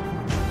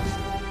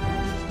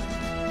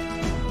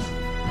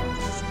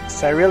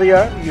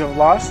 Cyrelia, you have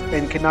lost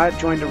and cannot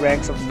join the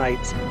ranks of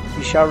knights.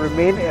 You shall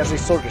remain as a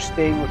soldier,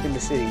 staying within the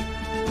city.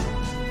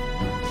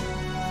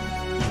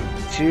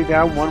 2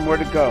 down, 1 more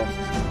to go.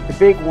 The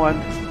big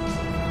one.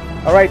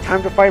 Alright,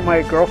 time to find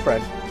my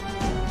girlfriend.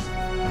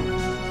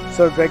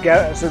 So it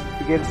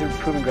begins the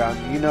proving ground.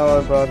 You know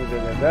as well.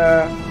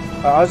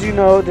 As you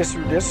know, this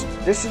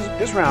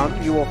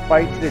round you will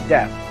fight to the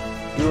death.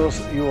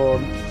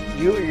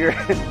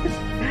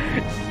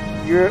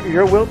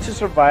 Your will to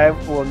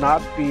survive will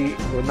be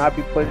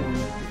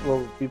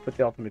put to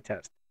the ultimate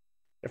test.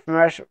 The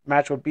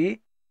match will be,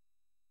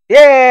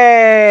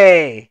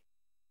 yay!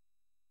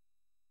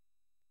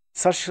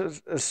 So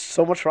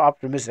much for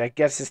optimism. I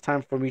guess it's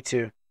time for me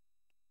to.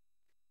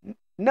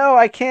 No,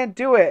 I can't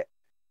do it.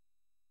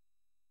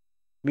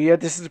 Mia,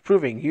 this is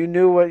proving. You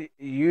knew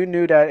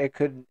that it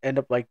could end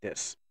up like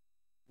this.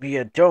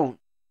 Mia, don't.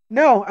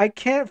 No, I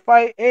can't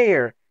fight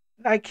air.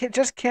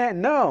 Just can't.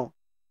 No.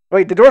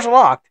 Wait, the doors are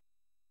locked.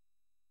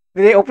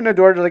 They open the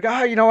door. They're like,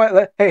 you know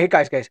what? Hey,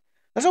 guys, let's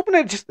open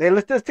it.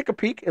 Let's take a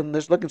peek and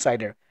let's look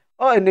inside there.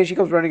 Oh, and then she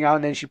comes running out,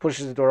 and then she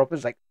pushes the door open.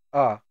 It's like,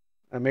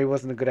 maybe it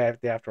wasn't a good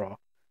idea after all.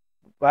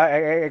 But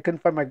I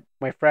couldn't find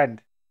my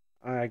friend.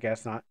 I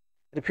guess not.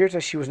 It appears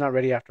that she was not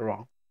ready after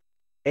all.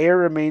 Air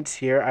remains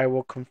here.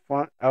 I'll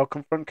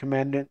confront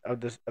commandant of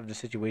the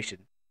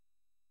situation.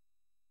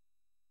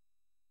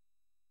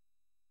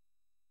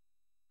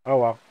 Oh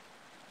well.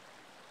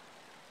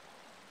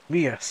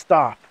 Mia,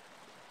 stop.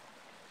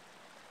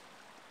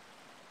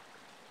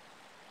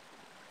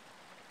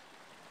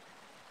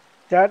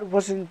 That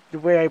wasn't the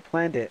way I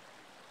planned it.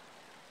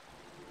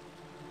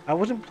 I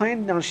wasn't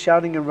planning on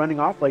shouting and running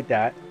off like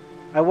that.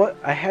 I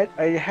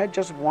had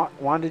just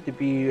wanted to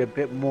be a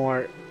bit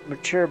more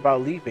mature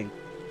about leaving,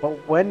 but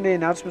when the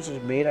announcement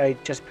was made, I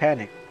just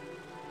panicked.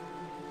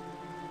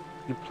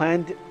 You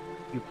planned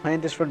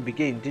this from the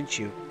beginning, didn't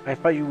you? I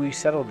thought we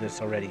settled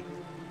this already.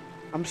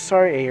 I'm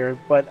sorry, Ayer,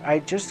 but I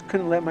just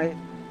couldn't let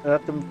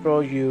them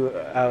throw you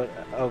out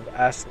of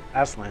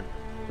Aslan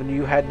when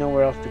you had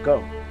nowhere else to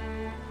go.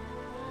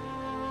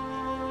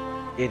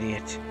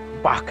 Idiot,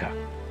 Baka.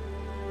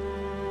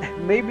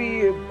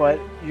 Maybe, but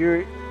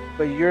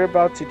you're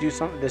about to do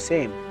something the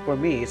same for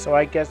me, so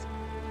I guess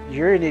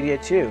you're an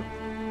idiot too.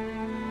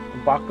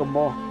 Baka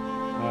mo.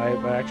 I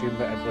butchered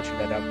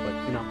that out, but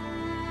you know.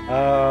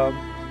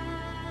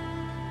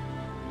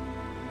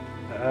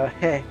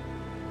 Hey,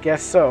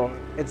 guess so.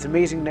 It's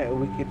amazing that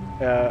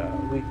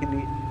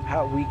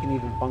how we can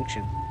even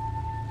function.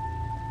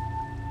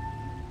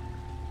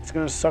 It's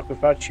gonna suck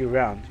without you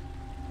around.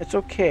 It's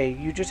okay.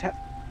 You just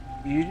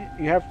you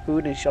have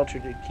food and shelter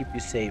to keep you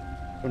safe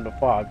from the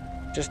fog.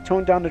 Just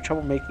tone down the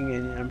troublemaking,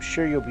 and I'm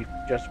sure you'll be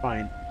just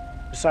fine.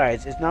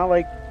 Besides, it's not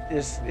like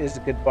this is a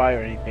goodbye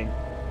or anything.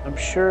 I'm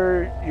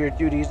sure your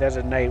duties as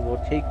a knight will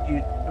take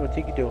you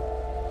to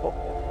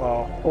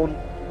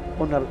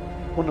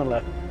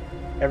Honolef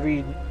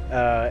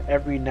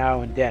every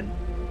now and then.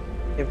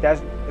 If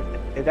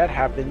that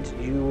happens,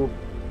 you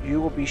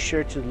will be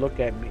sure to look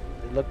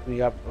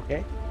me up,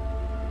 okay?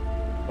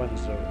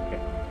 Okay.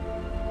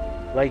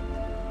 Like,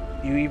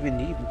 you even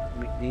need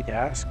to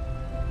ask.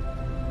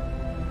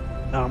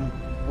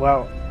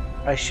 Well,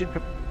 I should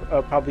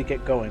probably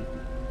get going.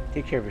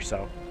 Take care of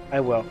yourself. I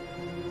will.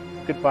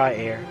 Goodbye,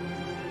 Air.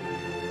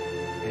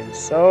 And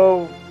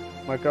so,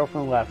 my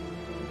girlfriend left.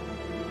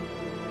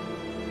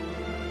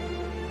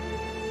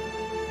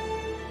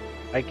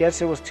 I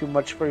guess it was too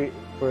much for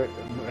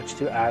much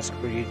to ask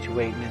for you to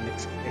wait in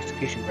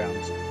execution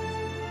grounds.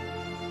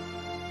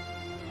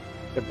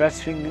 The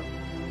best thing,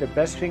 the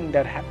best thing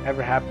that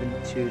ever happened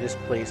to this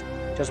place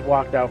just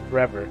walked out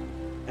forever,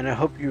 and I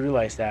hope you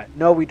realize that.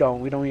 No, we don't.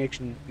 We don't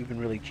actually even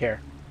really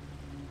care.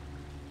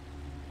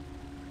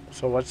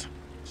 So what's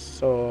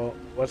so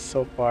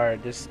far?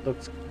 This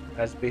looks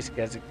as basic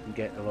as it can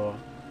get. Hello.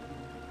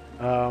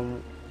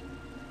 Um,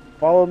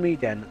 Follow me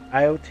then.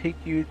 I'll take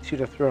you to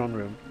the throne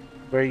room,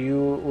 where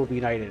you will be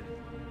knighted.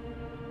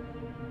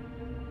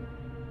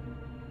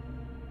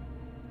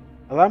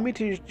 Allow me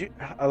to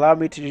allow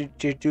me to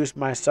introduce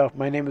myself.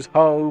 My name is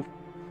Hove.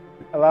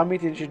 Allow me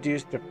to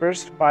introduce the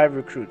first 5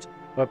 recruits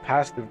who have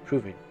passed the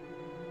proving.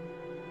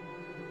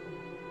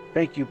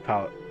 Thank you,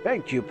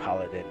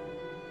 Paladin.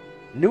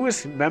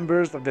 Newest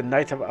members of the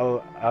Knights of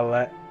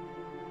Asla,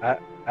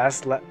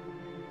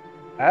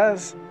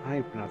 as how do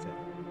you pronounce it?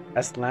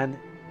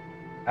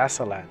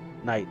 Asalan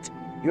Knight.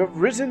 You have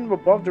risen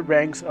above the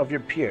ranks of your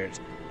peers,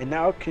 and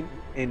now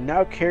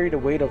carry the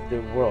weight of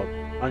the world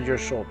on your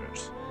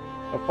shoulders.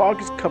 The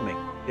fog is coming.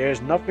 There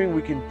is nothing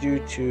we can do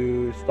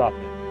to stop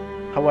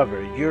it.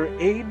 However, with your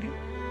aid,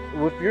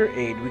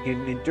 we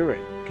can endure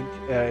it.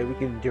 We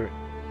can endure it.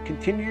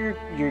 Continue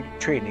your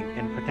training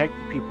and protect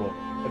the people.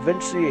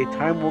 Eventually, a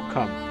time will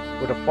come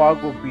where the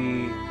fog will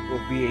be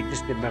a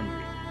distant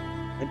memory.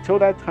 Until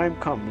that time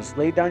comes,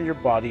 lay down your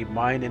body,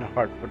 mind, and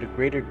heart for the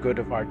greater good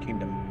of our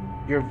kingdom.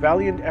 Your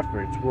valiant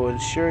efforts will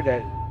ensure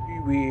that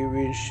we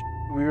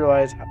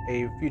realize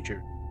a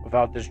future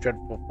without this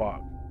dreadful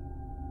fog.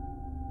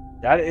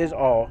 That is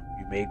all.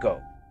 You may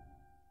go.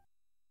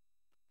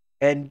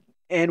 And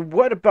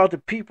what about the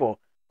people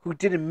who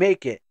didn't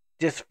make it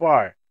this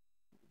far?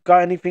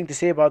 Got anything to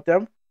say about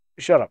them?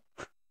 Shut up.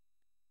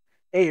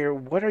 Ayer,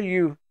 what are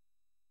you?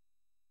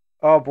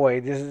 Oh boy,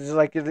 this is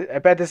like I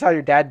bet this is how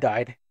your dad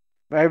died.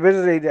 I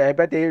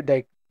bet they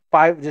like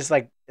 5, just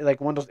like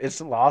one of those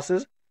instant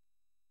losses.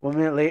 1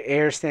 minute later,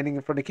 Ayer standing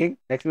in front of the king.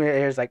 Next minute,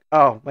 Ayer's like,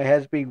 "Oh, my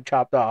head's being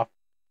chopped off."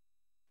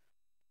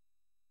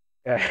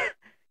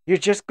 You're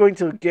just going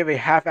to give a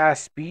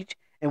half-assed speech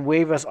and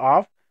wave us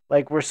off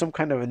like we're some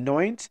kind of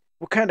annoyance?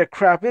 What kind of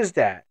crap is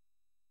that?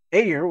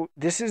 Ayer,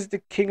 this is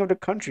the king of the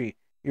country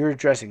you're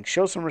addressing.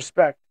 Show some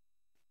respect.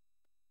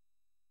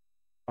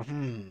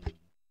 No,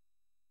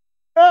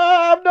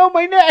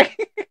 my neck.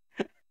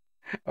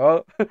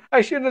 Oh,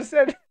 I shouldn't have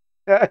said.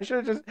 I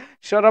should have just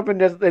shut up and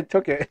just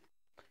took it.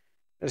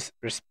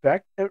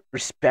 Respect,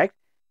 respect.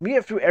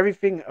 Mia threw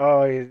everything.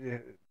 Oh,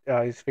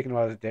 he's speaking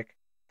about his dick.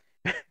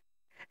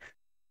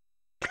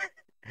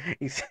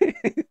 He's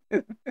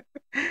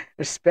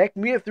respect.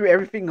 Mia threw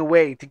everything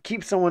away to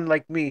keep someone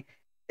like me.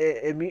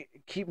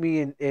 Keep me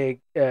in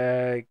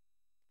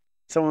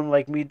someone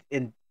like me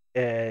in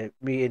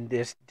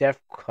this death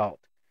cult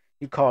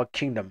you call a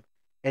kingdom,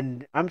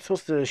 and I'm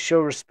supposed to show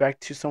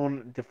respect to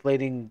someone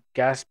deflating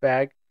gas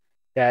bag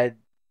that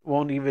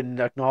won't even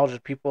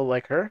acknowledge people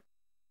like her.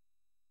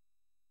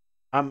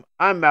 I'm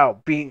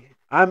out.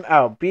 I'm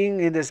out. Being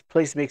in this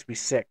place makes me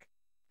sick.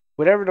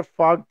 Whatever the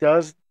fog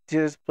does to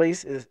this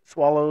place is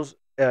swallows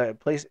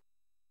place.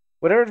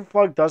 Whatever the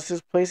fog does to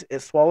this place, it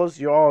swallows.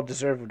 You all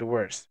deserve the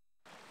worst.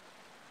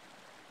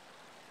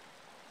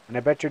 And I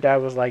bet your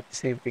dad was like the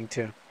same thing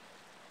too.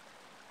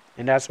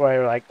 And that's why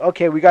we're like,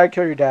 okay, we gotta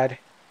kill your dad.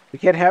 We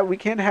can't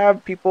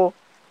have people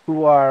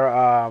who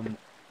are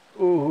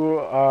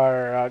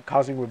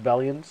causing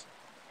rebellions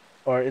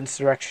or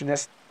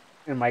insurrectionists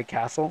in my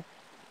castle.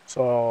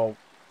 So,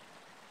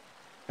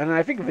 and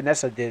I think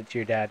Vanessa did it to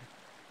your dad.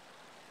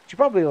 She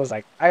probably was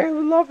like, I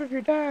love of your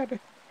dad,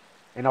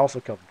 and also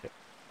killed him too.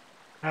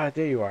 Ah,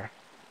 there you are.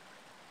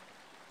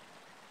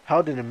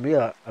 How did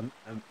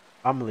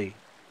Amelie?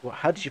 Well,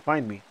 how did you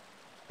find me?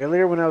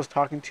 Earlier, when I was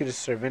talking to the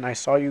servant, I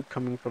saw you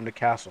coming from the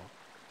castle.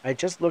 I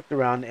just looked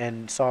around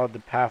and saw the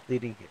path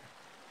leading here.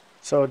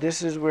 So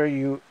this is where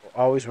you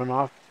always run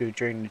off to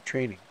during the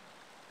training.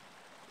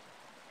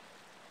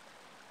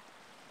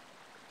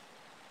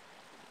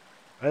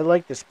 I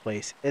like this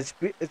place. It's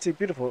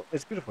beautiful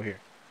here.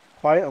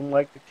 Quite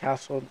unlike the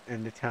castle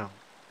and the town.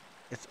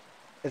 It's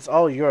it's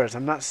all yours.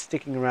 I'm not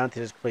sticking around to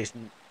this place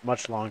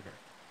much longer.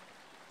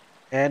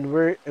 And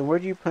where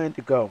do you plan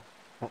to go?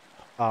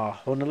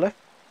 Honolulu?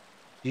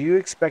 Do you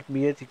expect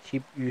Mia to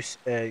keep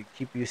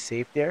you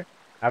safe there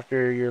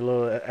after your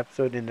little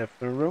episode in the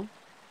throne room?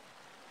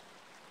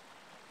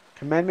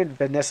 Commandant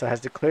Vanessa has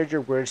declared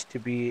your words to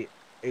be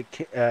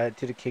to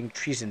the king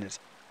treasonous,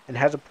 and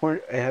has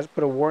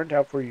put a warrant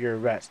out for your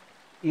arrest.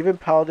 Every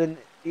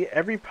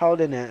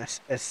paladin in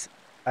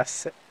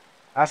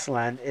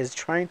Aslan is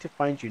trying to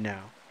find you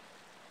now.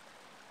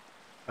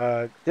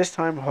 This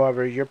time,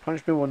 however, your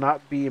punishment will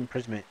not be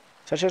imprisonment,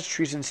 such as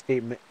treason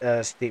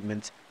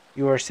statements.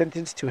 You are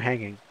sentenced to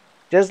hanging,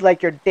 just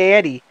like your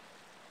daddy.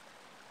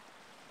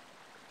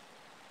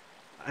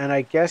 And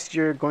I guess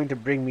you're going to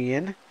bring me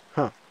in,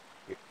 huh?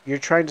 You're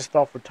trying to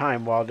stall for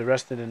time while the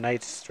rest of the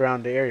knights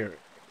surround the area.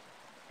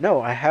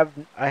 No, I have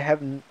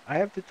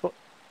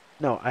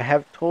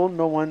told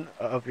no one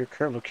of your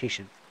current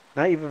location,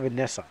 not even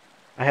Vanessa.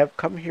 I have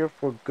come here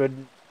for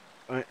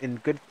in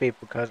good faith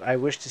because I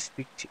wish to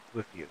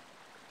with you.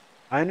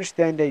 I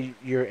understand that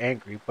you're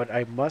angry, but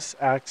I must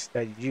ask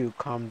that you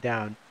calm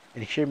down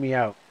and hear me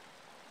out.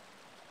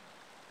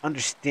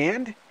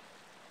 Understand?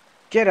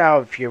 Get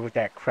out of here with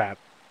that crap.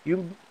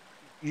 You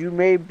you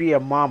may be a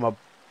mana.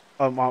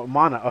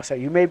 Oh,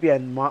 sorry. You may be a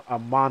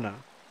mana,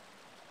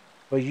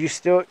 but you're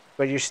still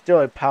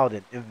a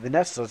paladin, and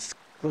Vanessa's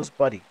close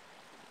buddy.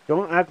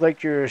 Don't act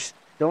like you're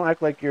don't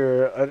act like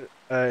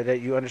that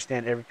you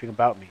understand everything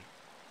about me.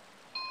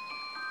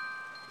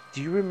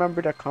 Do you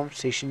remember that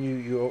conversation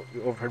you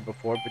overheard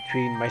before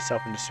between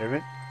myself and the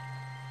servant?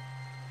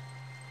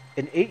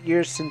 In 8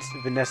 years since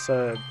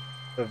Vanessa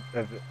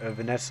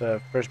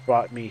first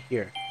brought me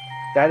here,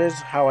 that is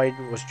how I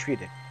was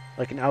treated,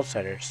 like an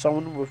outsider,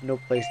 someone with no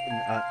place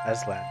in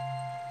Aslan.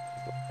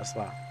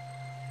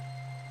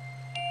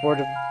 For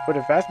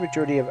the vast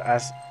majority of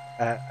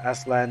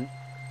Aslans,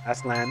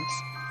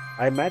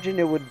 I imagine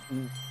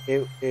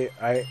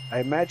I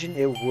imagine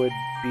it would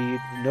be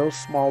no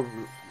small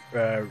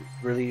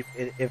relief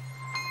if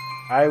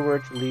I were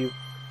to leave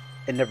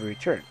and never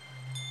return.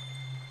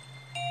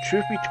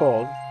 Truth be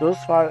told, the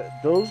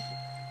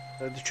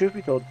truth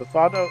be told, the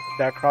thought of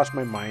that crossed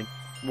my mind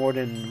more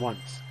than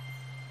once.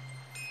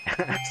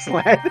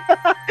 Aslan.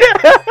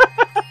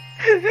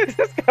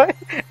 This guy,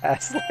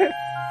 Aslan.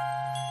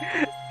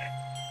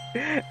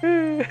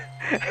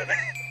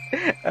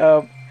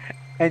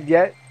 And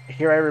yet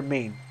here I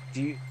remain.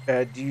 Do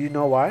you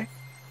know why?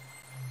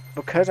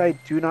 Because I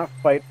do not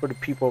fight for the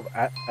people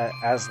of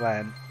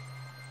Aslan.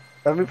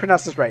 Let me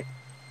pronounce this right.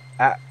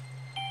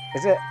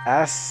 Is it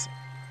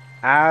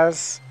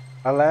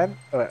Alan?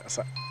 Oh,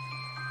 sorry.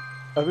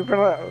 Let me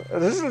pronounce.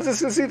 This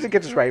seems to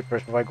get this right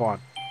first before I go on.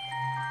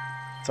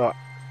 So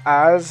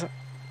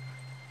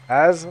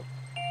Asala?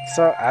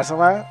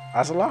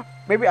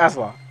 Maybe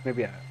Asala.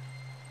 Maybe.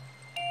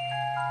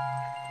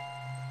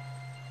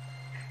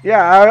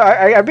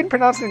 Yeah, I've been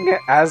pronouncing it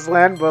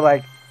Aslan, but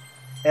like,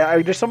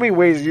 there's so many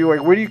ways. You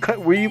like, where do you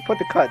put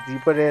the cut? Do you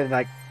put it in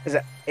like, is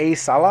it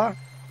Asala,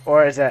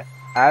 or is it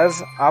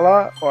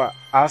Asala, or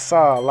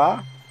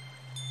Asala?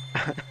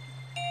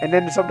 And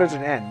then sometimes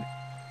an N.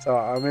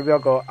 So maybe I'll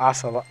go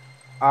Asala.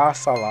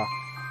 Asala.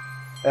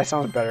 That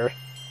sounds better.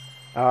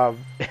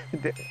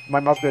 My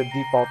mouth's gonna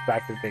default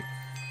back to the thing.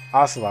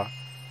 Asala.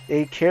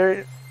 They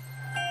care.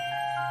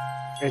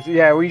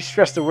 Yeah, we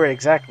stress the word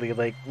exactly.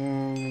 Like,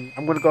 I'm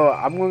gonna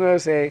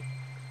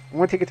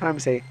take a time to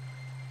say,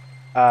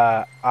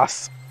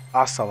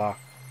 Asala,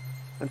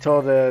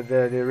 until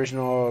the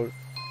original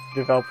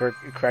developer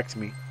corrects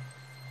me.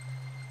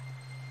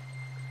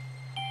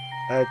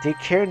 They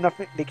care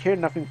nothing. They care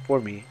nothing for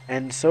me,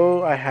 and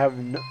so I have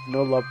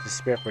no love to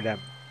spare for them.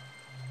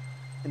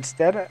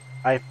 Instead,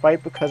 I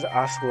fight because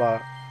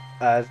Asala,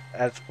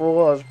 as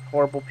full of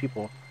horrible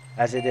people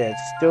as it is,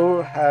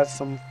 still has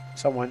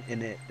someone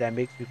in it that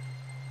makes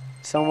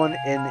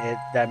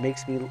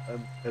me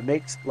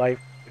makes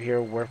life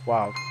here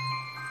worthwhile.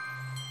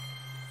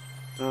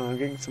 I'm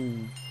getting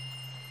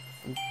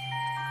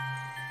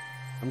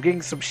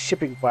some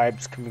shipping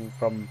vibes coming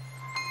from.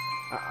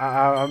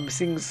 I'm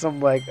seeing some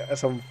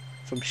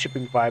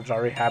shipping vibes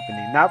already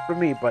happening. Not for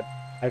me, but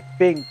I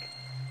think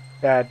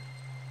that.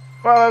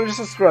 Well, let's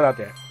just throw it out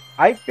there.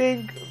 I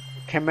think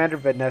Commander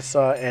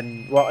Vanessa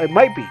it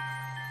might be.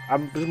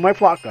 This is my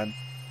plot gun.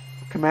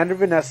 Commander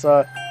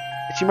Vanessa.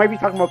 She might be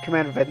talking about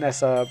Commander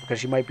Vanessa because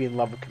she might be in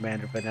love with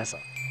Commander Vanessa.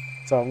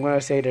 So I'm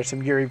gonna say there's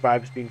some Yuri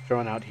vibes being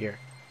thrown out here.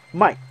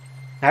 Might.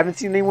 I haven't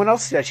seen anyone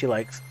else that she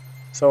likes,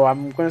 so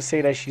I'm gonna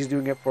say that she's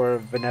doing it for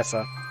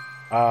Vanessa.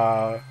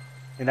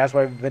 And that's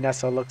why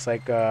Vanessa looks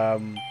like I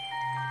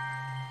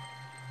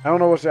don't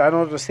know what's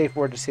the safe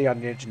word to say on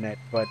the internet,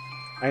 but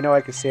I know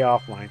I can say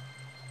offline.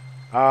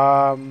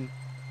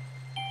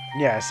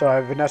 Yeah, so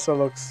Vanessa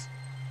looks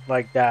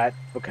like that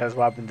because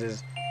what happens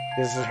is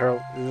this is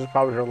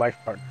probably her life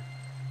partner.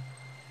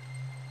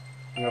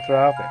 I'm gonna throw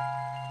it out there.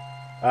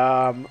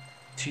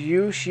 To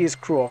you, she is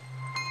cruel.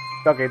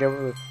 Okay, if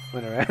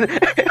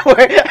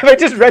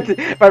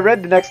I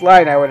read the next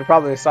line, I would have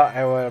probably saw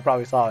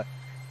it.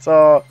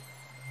 So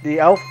the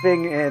elf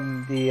thing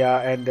and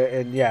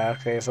yeah,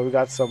 okay. So we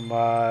got some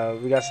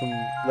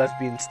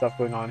lesbian stuff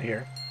going on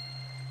here.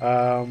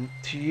 To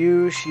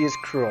you, she is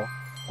cruel,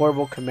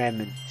 horrible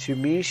commandment. To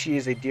me, she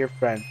is a dear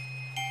friend.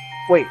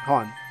 Wait,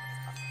 hold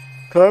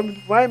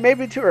on.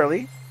 Maybe too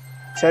early.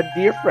 Said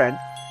dear friend,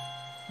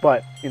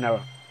 but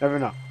never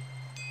know.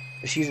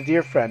 She's a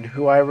dear friend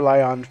who I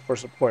rely on for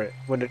support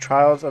when the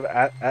trials of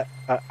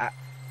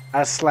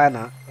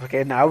Aslana.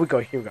 Okay, now we go.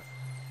 Here we go.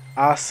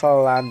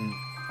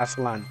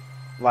 Aslan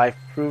life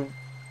proved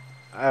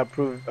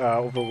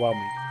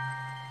overwhelming.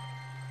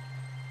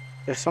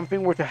 If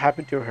something were to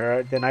happen to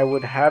her, then I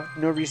would have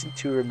no reason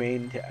to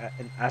remain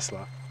in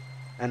Asala.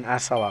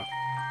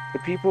 The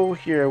people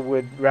here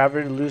would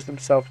rather lose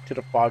themselves to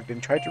the fog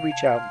than try to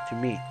reach out to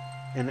me,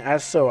 and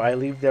as so, I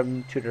leave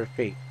them to their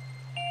fate.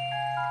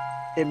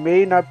 It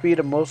may not be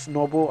the most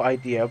noble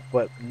idea,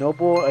 but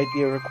noble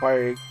idea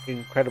require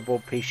incredible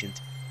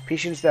patience.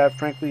 patience that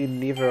frankly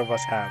neither of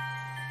us have.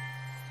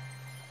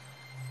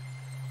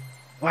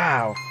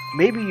 Wow,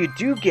 maybe you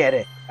do get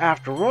it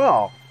after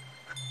all.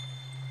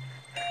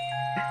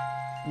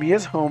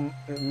 Mia's home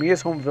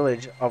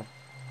village of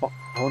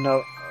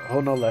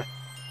Honolith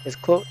is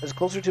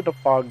closer to the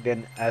fog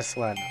than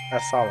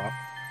Asala.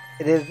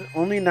 It is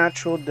only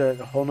natural that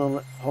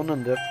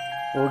Honolith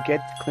will get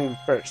claimed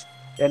first.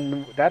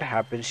 Then that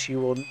happens, she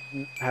will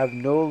have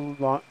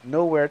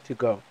nowhere to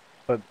go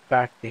but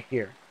back to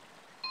here.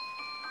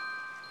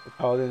 The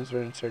paladins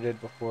were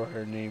inserted before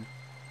her name.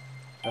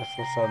 That's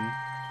so sudden.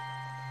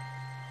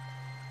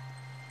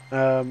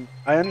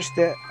 I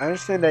understand. I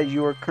understand that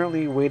you are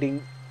currently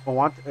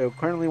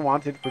currently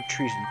wanted for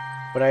treason,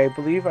 but I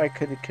believe I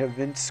could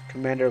convince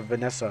Commander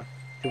Vanessa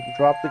to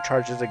drop the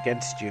charges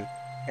against you,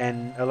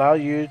 and allow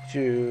you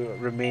to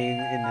remain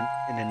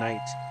in the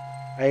night.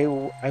 I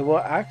will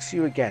ask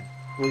you again.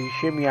 Will you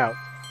hear me out?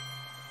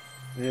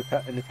 In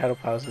the title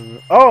palace.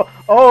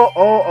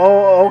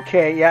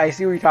 Okay. Yeah, I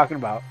see what you're talking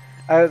about.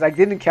 I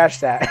didn't catch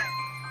that.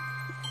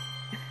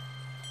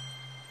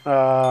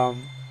 I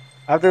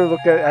have to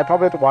look at. I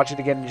probably have to watch it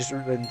again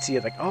and see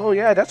it. Like, oh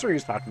yeah, that's what he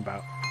was talking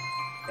about.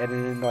 And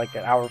in like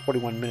an hour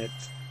 41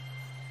 minutes.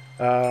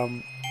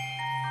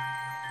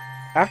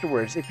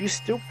 Afterwards, if you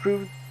still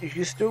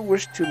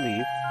wish to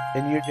leave,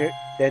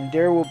 then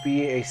there will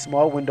be a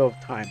small window of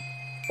time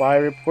while I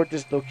report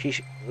this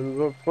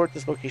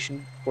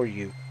location for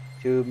you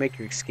to make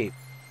your escape.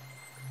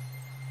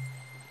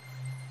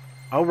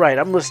 All right,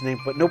 I'm listening,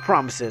 but no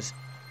promises.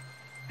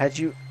 Have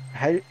you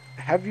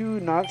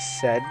not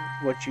said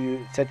what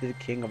you said to the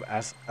king of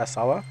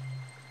Asala?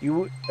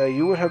 You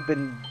would have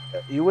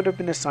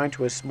been assigned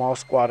to a small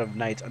squad of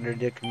knights under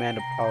the command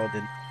of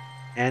Paladin,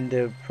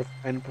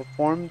 and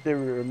perform the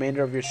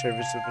remainder of your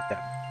services with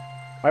them.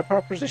 My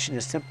proposition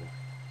is simple.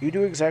 You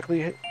do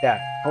exactly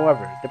that.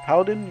 However, the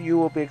Paladin you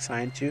will be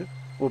assigned to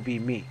will be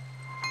me.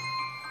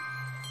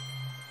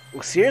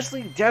 Well,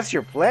 seriously, that's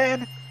your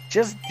plan?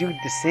 Just do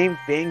the same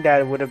thing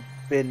that would have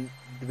been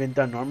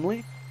done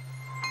normally?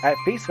 At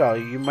face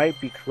value, you might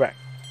be correct.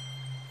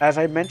 As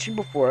I mentioned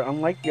before,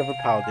 unlike the other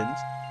paladins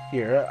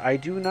here, I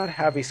do not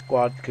have a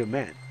squad to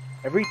command.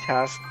 Every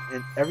task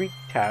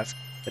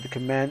that the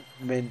commandant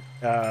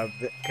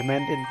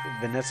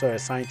Vanessa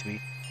assigned to me,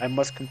 I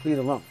must complete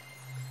alone.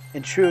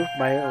 In truth,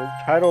 my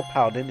title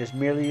paladin is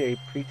merely a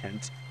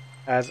pretense,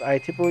 as I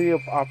typically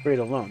operate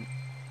alone.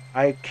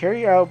 I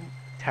carry out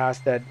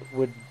tasks that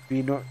would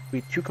be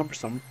too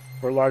cumbersome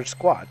for large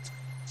squads,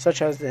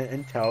 such as the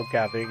intel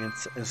gathering and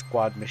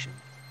scouting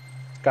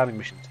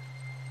missions.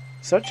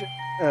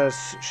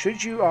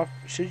 Should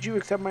you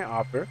accept my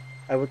offer,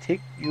 I will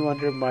take you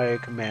under my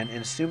command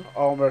and assume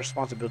all my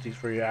responsibilities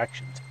for your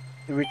actions.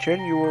 In return,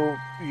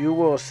 you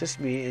will assist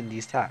me in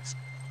these tasks.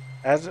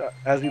 As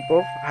we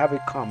both have a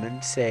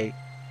common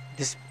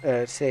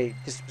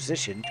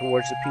disposition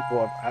towards the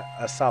people of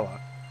Asala,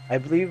 I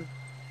believe.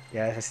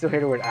 Yeah, I still hear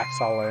the word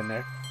Asala in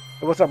there.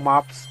 Hey, what's up,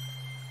 mops?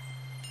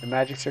 The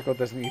magic circle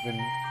doesn't even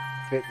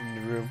fit in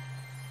the room.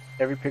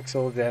 Every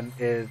pixel then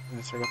is in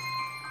the circle.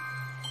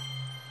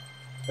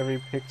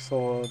 Every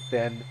pixel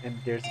then, and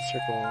there's a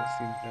circle.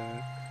 Seems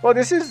to. Well,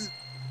 this is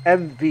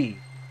MV,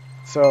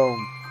 so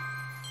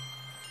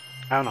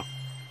I don't know.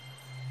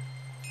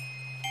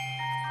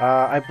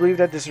 I believe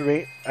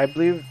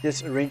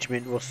this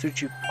arrangement will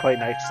suit you quite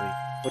nicely.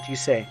 What do you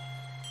say?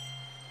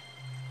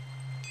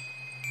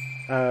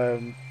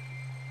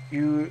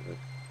 You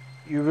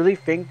really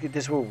think that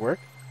this will work?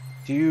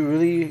 Do you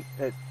really?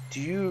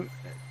 You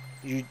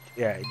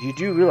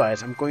do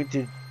realize I'm going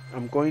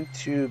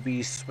to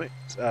be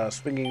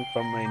swinging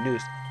from my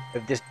noose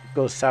if this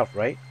goes south,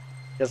 right?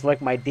 Just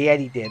like my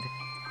daddy did.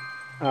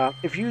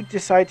 If you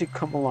decide to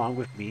come along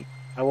with me,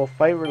 I will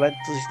fight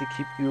relentlessly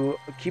to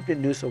keep the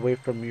noose away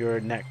from your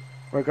neck,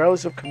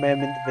 regardless of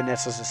Commandant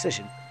Vanessa's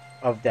decision.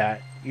 Of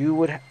that,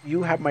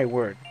 you have my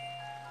word.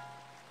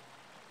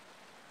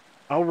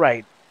 All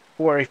right,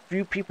 for a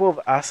few people of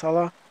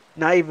Asala,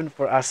 not even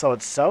for Asala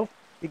itself,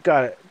 you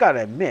gotta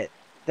admit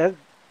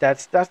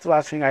that's the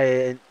last thing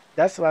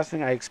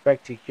I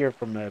expect to hear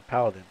from a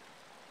paladin.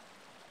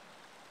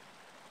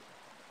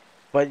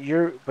 But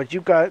you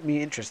got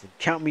me interested.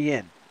 Count me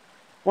in.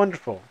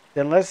 Wonderful.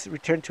 Then let's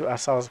return to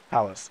Asala's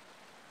palace.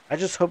 I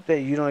just hope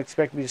that you don't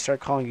expect me to start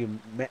calling you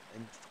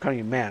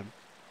ma'am.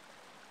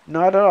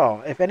 Not at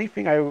all. If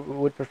anything, I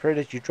would prefer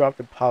that you drop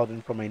the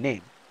paladin from my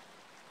name.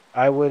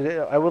 I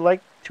would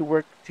like to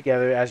work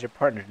together as your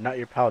partner, not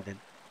your paladin.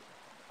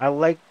 I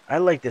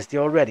like this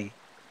deal already.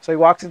 So he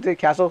walks into the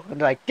castle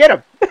and they're like, get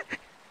him!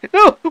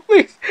 No,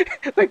 please!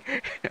 Like,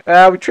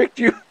 we tricked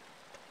you.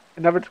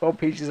 Another 12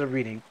 pages of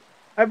reading.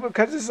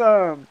 Because it's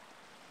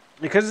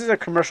a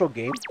commercial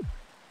game.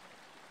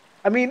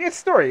 I mean, it's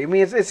story. I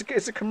mean,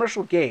 it's a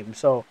commercial game.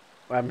 So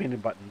I'm hitting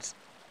buttons.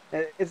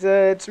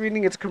 It's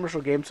reading. It's a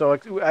commercial game. So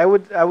I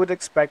would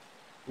expect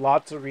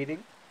lots of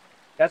reading.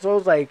 That's what I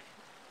was like.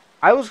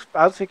 I was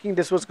thinking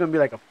this was gonna be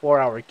like a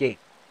 4-hour game.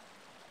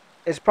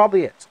 It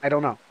probably is. I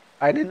don't know.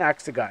 I didn't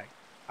ask the guy.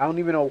 I don't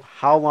even know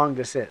how long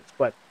this is.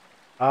 But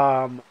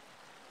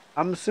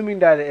I'm assuming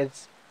that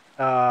it's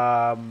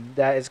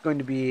going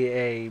to be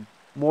a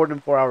more than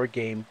 4 hour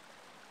game.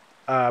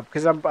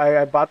 Because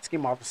I bought this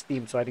game off of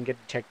Steam, so I didn't get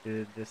to check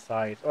the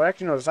size. Or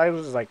actually, no, the size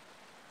was like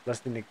less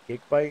than a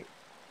gigabyte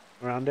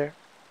around there.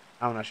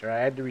 I'm not sure. I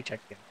had to recheck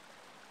again.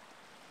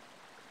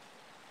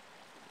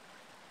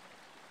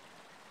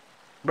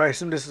 But I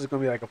assume this is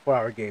gonna be like a 4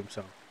 hour game.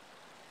 So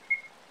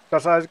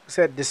that's why I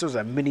said this was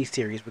a mini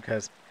series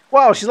because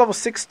wow, she's level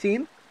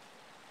 16.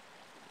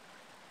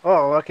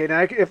 Oh, okay.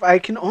 Now, if I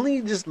can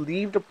only just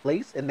leave the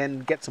place and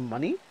then get some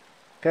money,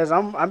 because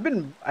I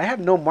have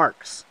no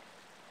marks,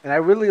 and I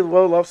really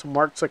will love some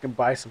marks so I can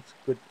buy some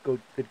good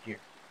gear.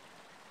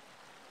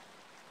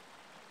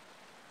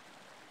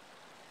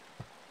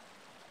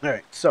 All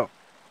right, so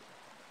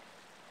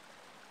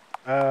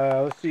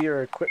let's see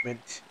your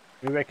equipment.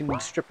 Maybe I can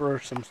strip her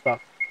some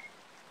stuff.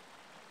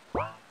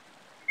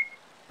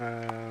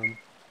 Um,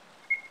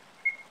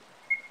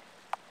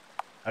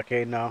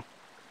 okay, no.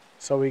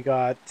 So we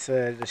got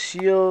the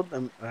shield,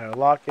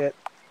 locket.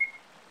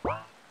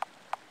 I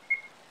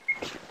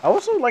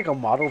also like a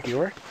model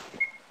viewer.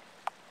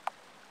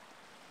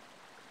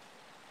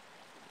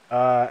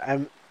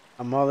 I'm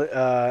I'm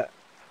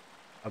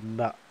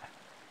not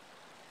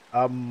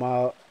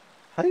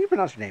how do you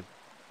pronounce your name?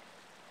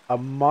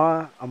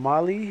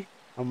 Amali,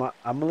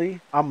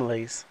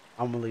 Amelie's,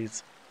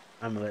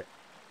 Amulet.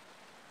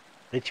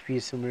 HP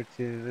is similar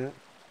to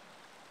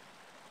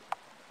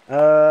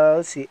that.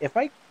 Let's see. If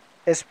I,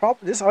 it's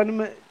probably this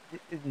item.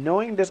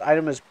 Knowing this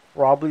item is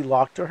probably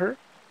locked to her,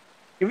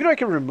 even though I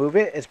can remove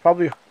it, it's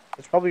probably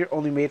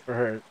only made for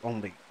her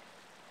only.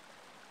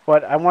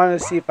 But I want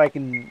to see if I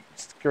can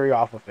scurry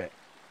off of it.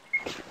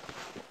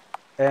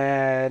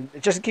 And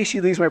just in case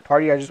she leaves my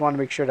party, I just want to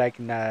make sure that I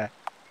can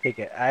take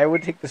it. I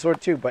would take the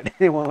sword too, but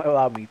they won't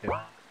allow me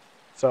to.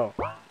 So,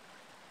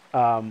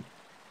 um,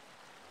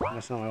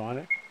 that's not what I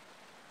wanted.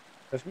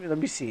 Let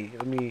me see.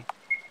 Let me.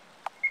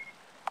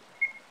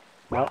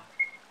 No.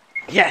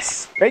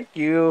 Yes. Thank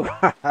you.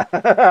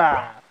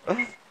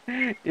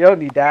 You don't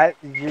need that.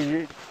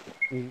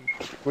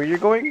 Where you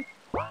going?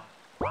 All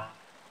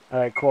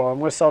right, cool. I'm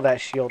gonna sell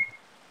that shield.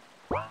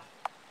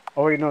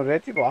 Oh wait, no. Did I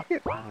take the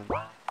locket?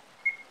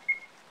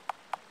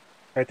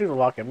 I took the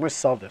locket. I'm gonna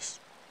sell this.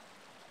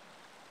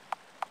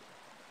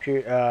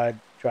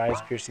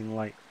 Dries piercing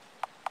light.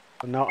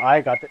 So now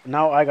I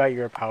got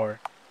your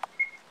power.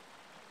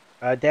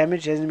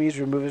 Damage enemies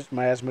removes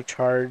miasma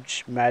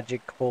charge.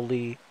 Magic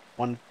holy.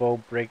 One foe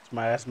breaks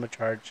miasma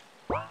charge.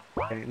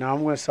 Okay, now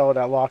I'm gonna sell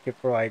that locket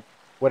for like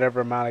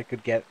whatever amount I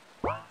could get.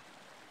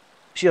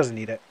 She doesn't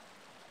need it.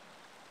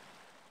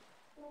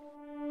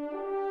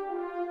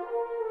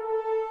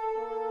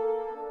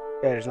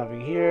 Yeah, there's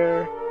nothing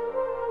here.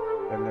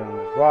 And then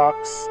there's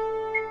rocks.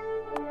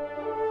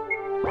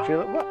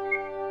 Actually, what?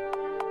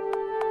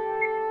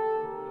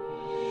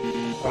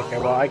 Okay,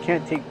 well I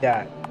can't take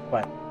that,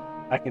 but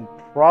I can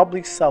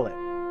probably sell it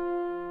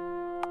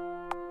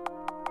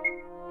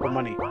for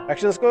money.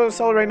 Actually, let's go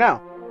sell it right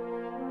now.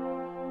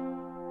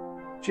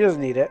 She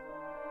doesn't need it.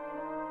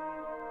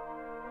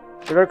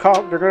 They're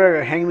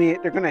gonna hang me.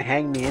 They're gonna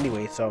hang me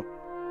anyway, so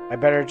I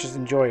better just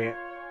enjoy it.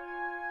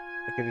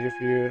 Okay, if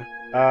you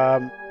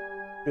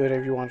do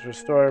whatever you want to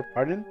restore.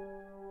 Pardon?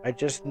 I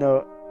just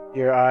know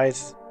your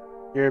eyes,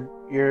 your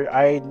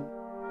eye.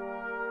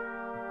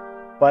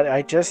 But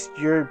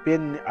you've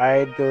been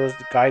eyed those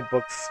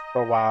guidebooks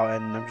for a while,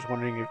 and I'm just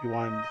wondering if you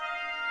want.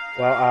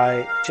 Well,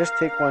 I just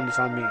take one. It's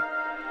on me.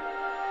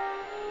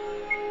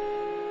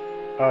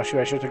 Oh shoot!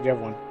 I should have took the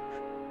other one.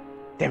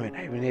 Damn it!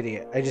 I'm an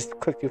idiot. I just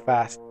clicked too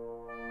fast.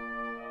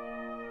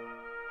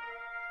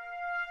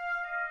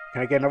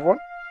 Can I get another one?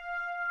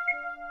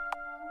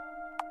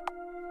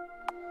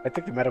 I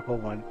took the medical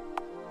one.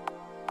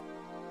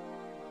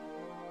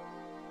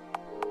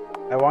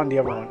 I want the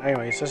other one.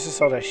 Anyway, so let's just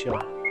sell that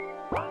shield.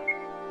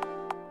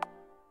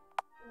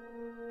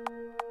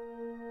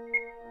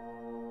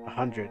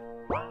 $100.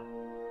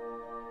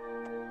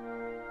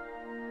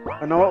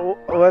 Oh no,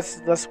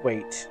 let's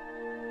wait.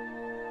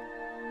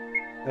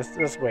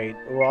 Let's wait.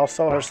 Well, I'll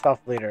sell her stuff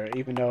later,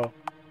 even though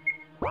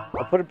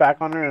I'll put it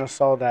back on her and I'll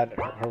sell that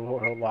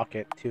her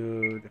locket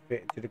to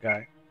the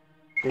guy.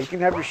 So you can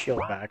have your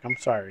shield back. I'm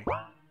sorry.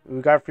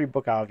 We got a free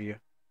book out of you.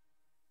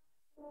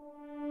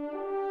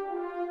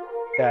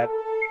 Dad.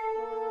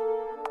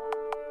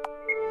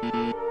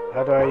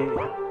 How do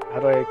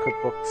I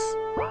equip books?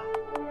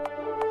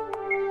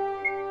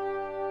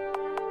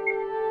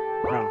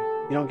 No,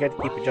 you don't get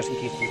to keep it just in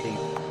case you leave.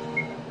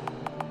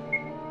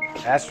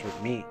 As for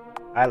me,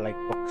 I like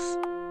books.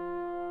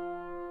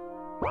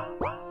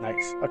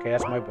 Nice. Okay,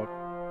 that's my book.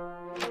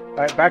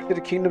 Alright, back to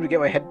the kingdom to get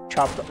my head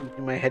chopped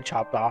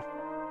off.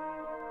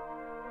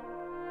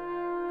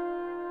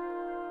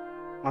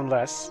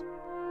 Unless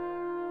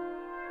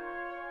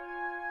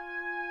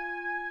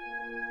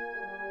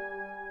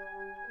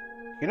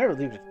you never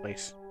leave this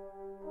place.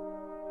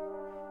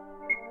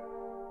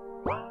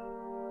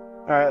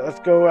 Alright, let's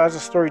go as the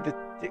story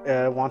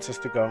wants us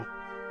to go.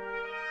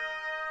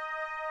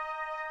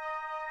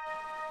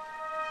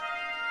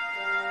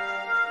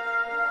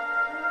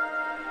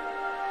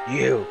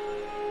 You.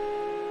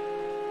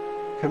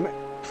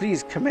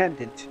 Please,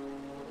 Commandant.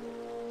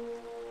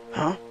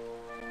 Huh?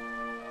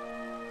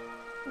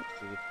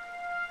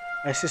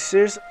 I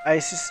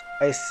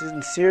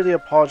sincerely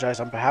apologize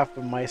on behalf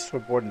of my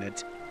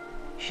subordinate.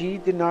 He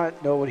did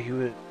not know what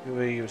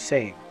he was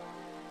saying.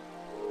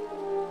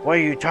 What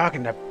are you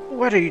talking about?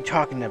 What are you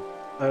talking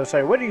about?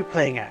 Sorry, what are you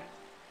playing at?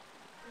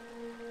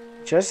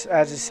 Just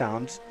as it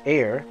sounds,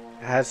 Air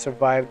has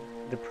survived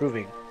the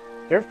proving.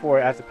 Therefore,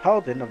 as the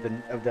paladin of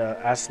the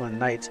Aslan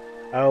Knights,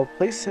 I will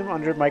place him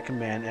under my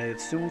command and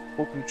assume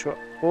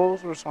full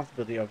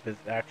responsibility of his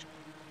actions.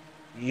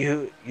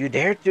 You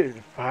dare to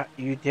defy?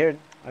 You dare?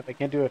 I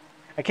can't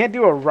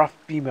do a rough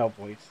female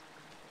voice.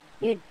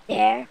 You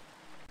dare?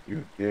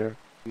 You dare?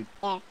 You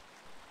dare?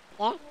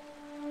 Yeah?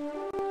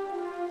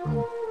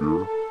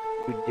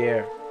 You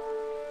dare?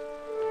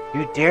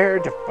 You dare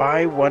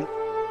defy one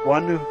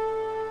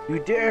who you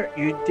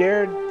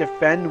dare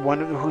defend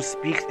one who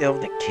speaks ill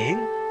of the king?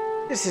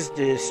 This is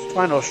the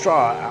final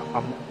straw,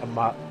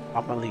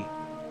 Amalie.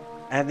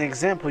 As an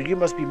example, as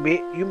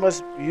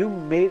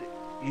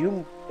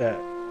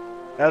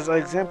an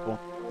example,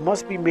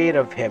 must be made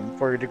of him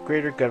for the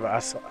greater good of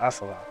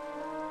Asala.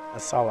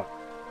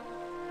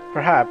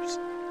 Perhaps,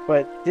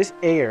 but this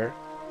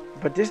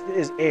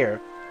is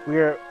Air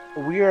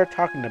we are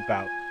talking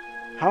about.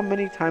 How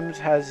many times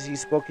has he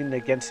spoken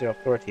against the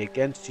authority,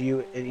 against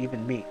you and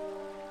even me?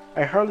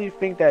 I hardly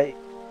think that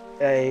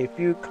a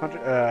few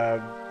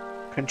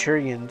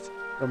contrarians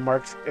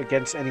remarks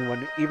against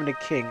anyone, even a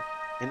king,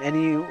 and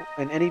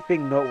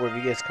anything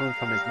noteworthy is coming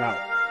from his mouth.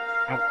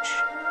 Ouch!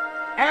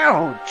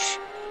 Ouch!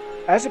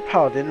 As a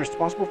paladin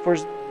responsible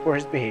for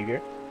his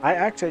behavior, I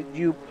ask that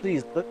you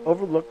please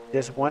overlook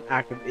this one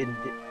act of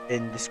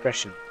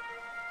indiscretion.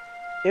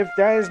 If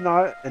that is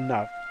not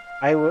enough,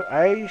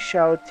 I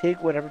shall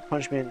take whatever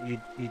punishment you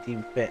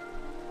deem fit.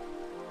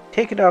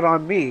 Take it out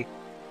on me.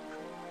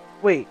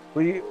 Wait,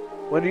 what?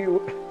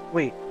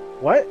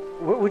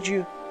 What would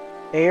you...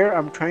 Air,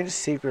 I'm trying to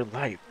save your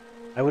life.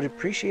 I would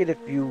appreciate if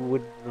you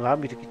would allow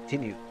me to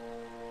continue.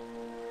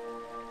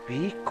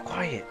 Be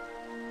quiet.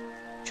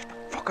 Shut the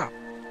fuck up.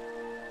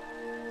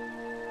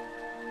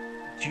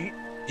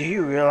 Do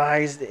you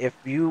realize that if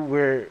you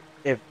were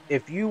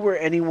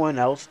anyone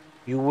else,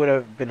 you would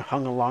have been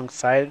hung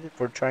alongside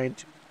for trying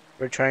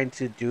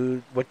to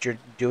do what you're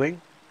doing?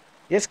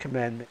 Yes,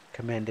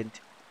 Commandant.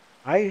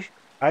 I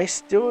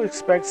still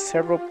expect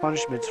several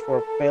punishments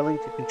for failing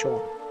to control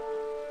him.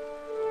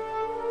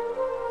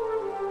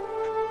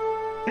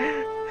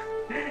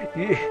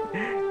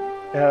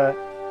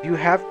 You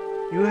have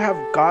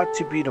got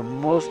to be the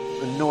most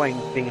annoying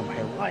thing in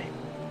my life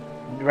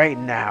right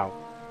now.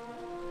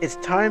 It's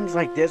times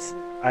like this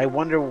I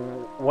wonder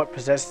what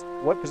possessed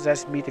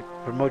me to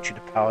promote you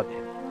to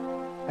paladin.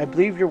 I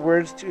believe your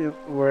words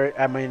were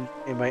in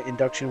my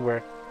induction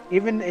were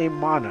even a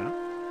mana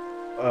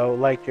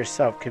like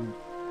yourself can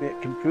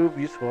prove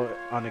useful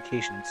on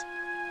occasions.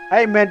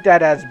 I meant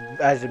that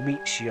as a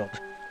meat shield.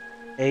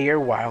 Ayer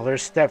Wilder,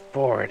 step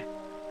forward.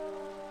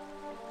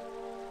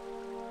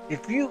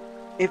 If you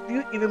put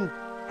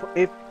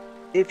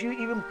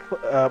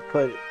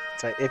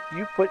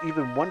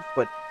even one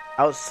foot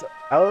out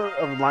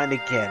of line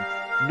again,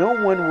 no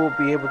one will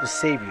be able to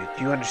save you.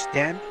 Do you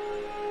understand?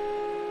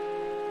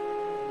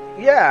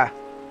 Yeah.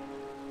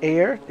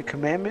 Ayer, the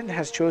commandment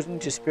has chosen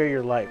to spare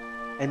your life,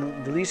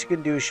 and the least you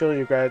can do is show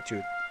your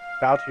gratitude.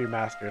 Bow to your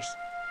masters.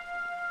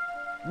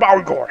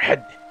 Bow your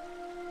head.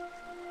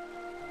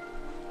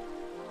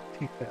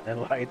 I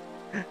lied.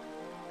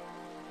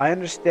 I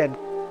understand.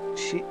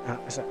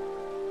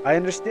 I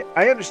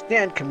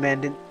understand,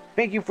 Commandant.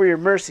 Thank you for your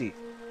mercy.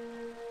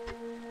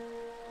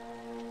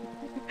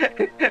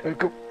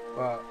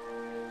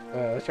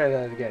 Let's try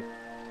that again.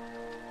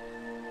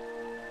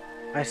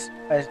 I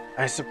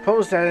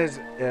suppose that is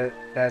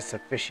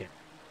sufficient.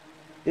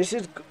 This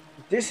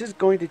is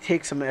going to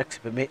take some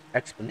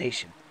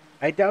explanation.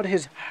 I doubt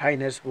His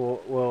Highness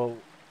will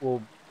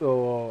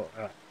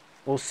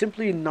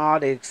simply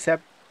nod and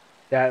accept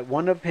that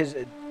one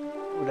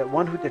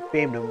who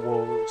defamed him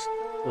will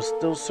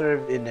still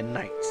serve in the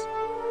Knights.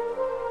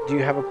 Do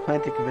you have a plan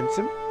to convince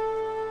him?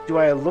 Do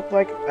I look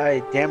like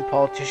a damn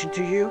politician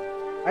to you?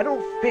 I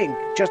don't think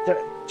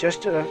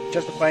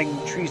justifying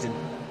treason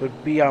would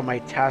be on my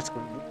task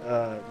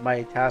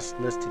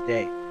list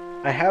today.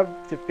 I have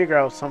to figure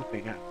out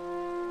something out.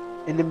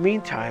 In the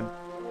meantime,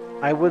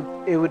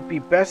 it would be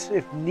best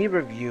if neither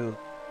of you,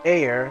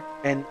 Ayer,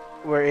 and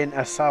were in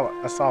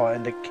Asala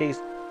in the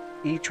case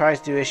he tries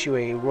to issue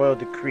a royal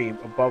decree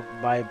above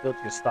my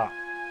ability to stop.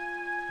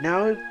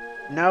 Now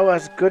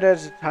as good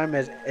as the time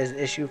as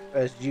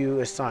you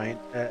assign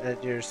as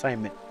your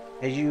assignment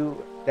as you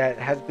that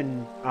has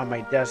been on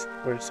my desk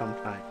for some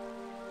time.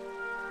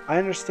 I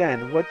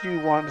understand. What do you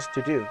want us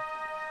to do?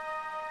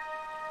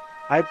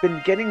 I've been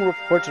getting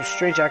reports of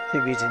strange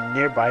activities in the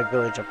nearby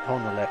village of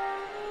Honolip.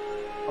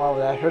 Oh,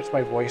 that hurts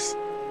my voice.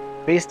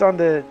 Based on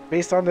the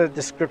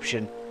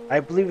description,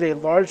 I believe a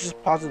large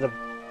deposit of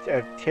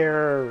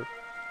terror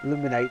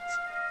luminite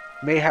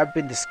may have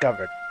been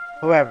discovered.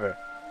 However,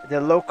 The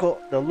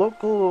locals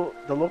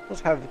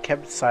have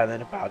kept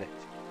silent about it.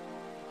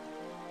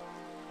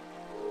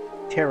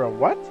 Terra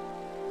what?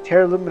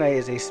 Terra Luminae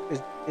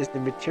is the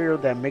material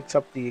that makes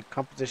up the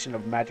composition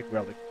of magic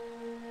relic.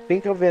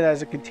 Think of it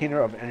as a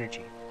container of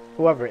energy.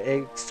 However,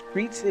 it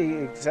excretes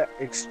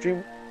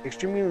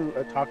extremely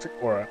toxic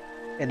aura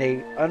in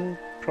a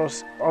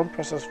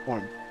unprocessed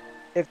form.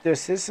 If the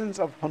citizens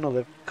of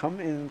Honolulu come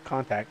in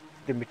contact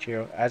with the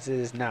material as it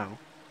is now,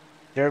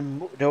 there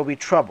will be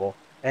trouble,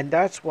 and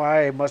that's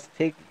why I must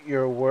take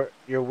your word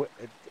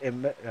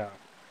and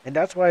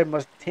that's why I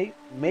must take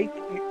make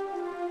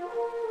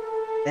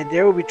and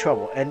there will be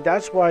trouble, and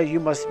that's why you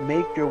must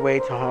make your way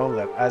to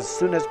Honolulu as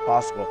soon as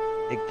possible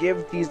and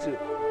give these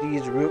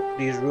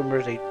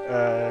rumors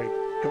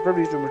confirm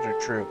these rumors are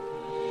true.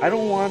 I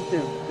don't want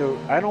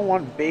I don't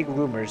want vague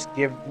rumors.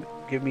 Give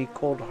me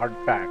cold hard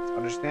facts.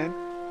 Understand?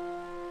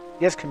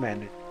 Yes,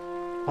 Commander.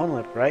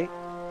 Honolulu, right?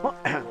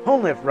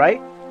 Honolulu,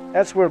 right?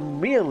 That's where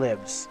Mia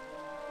lives.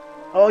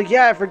 Oh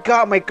yeah, I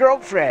forgot my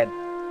girlfriend.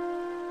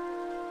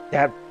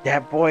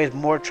 That boy is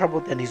more trouble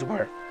than he's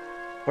worth.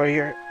 For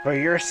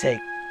your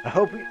sake, I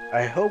hope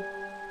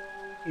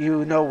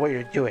you know what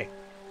you're doing.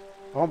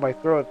 Oh my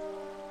throat.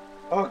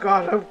 Oh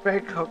god, I'm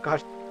fake. Oh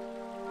gosh.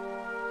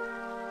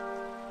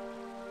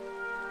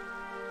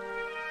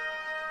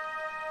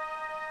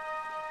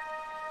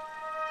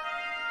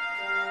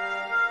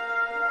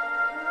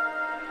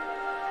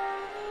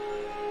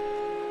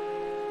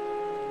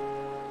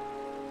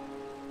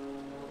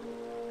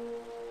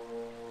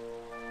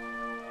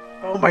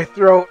 Oh my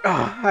throat.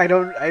 Oh,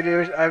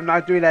 I'm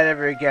not doing that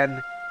ever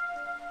again.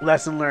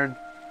 Lesson learned.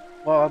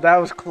 Well, that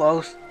was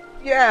close.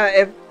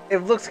 Yeah,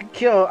 if looks could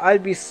kill,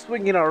 I'd be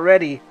swinging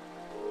already.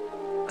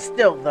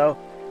 Still, though,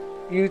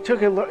 you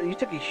took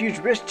a huge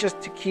risk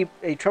just to keep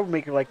a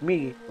troublemaker like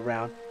me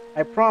around.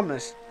 I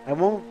promise, I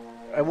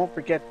won't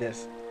forget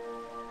this.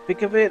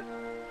 Think of it,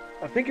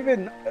 think of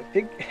it,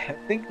 think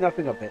think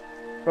nothing of it.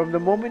 From the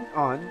moment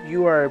on,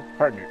 you are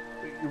partner.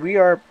 We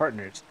are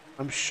partners.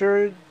 I'm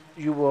sure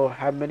you will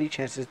have many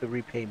chances to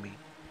repay me.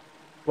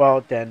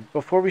 Well, then,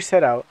 before we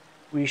set out,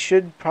 we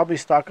should probably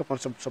stock up on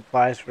some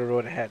supplies for the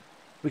road ahead.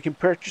 We can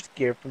purchase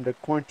gear from the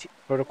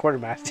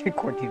quartermaster,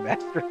 quarantine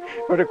master,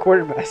 or the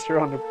quartermaster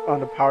on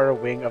the power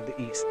wing of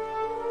the east.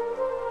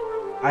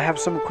 I have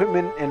some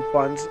equipment and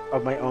funds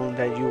of my own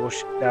that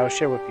I'll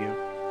share with you.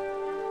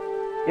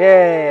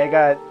 Yay! I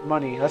got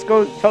money. Let's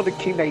go tell the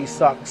king that he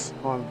sucks.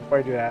 Hold on, before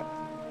I do that,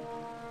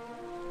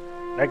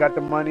 I got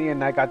the money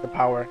and I got the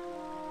power.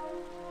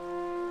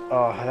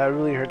 Oh, that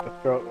really hurt the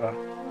throat.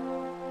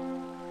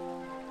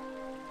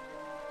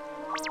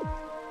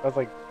 I was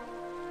like,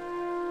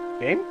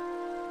 game?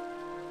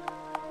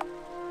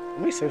 How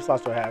many save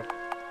slots do I have?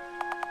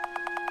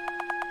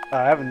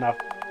 I have enough.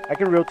 I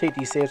can rotate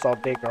these saves all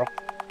day, girl.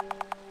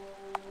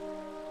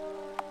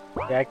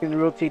 Yeah, I can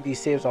rotate these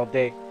saves all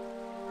day.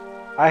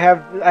 I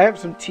have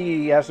some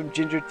tea. I have some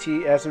ginger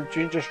tea. I have some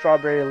ginger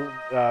strawberry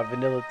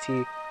vanilla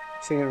tea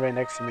sitting right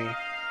next to me.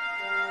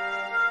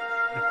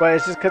 But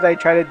it's just because I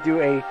try to do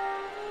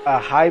a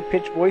high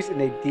pitched voice and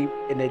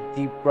a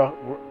deep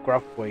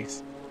gruff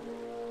voice.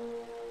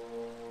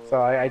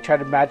 So I try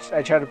to match.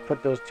 I try to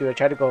put those two. I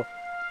try to go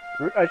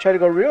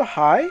real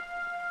high,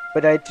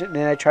 but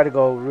then I try to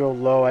go real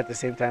low at the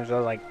same time. So I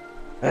was like,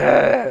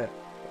 "Ugh."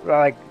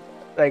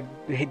 like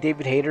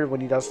David Hayter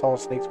when he does Solid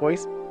Snake's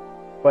voice,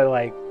 but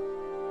like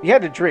he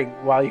had to drink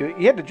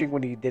he had to drink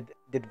when he did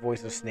the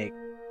voice of Snake.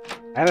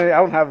 I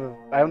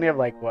only have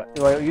like what?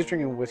 Like, he was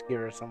drinking whiskey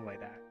or something like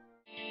that.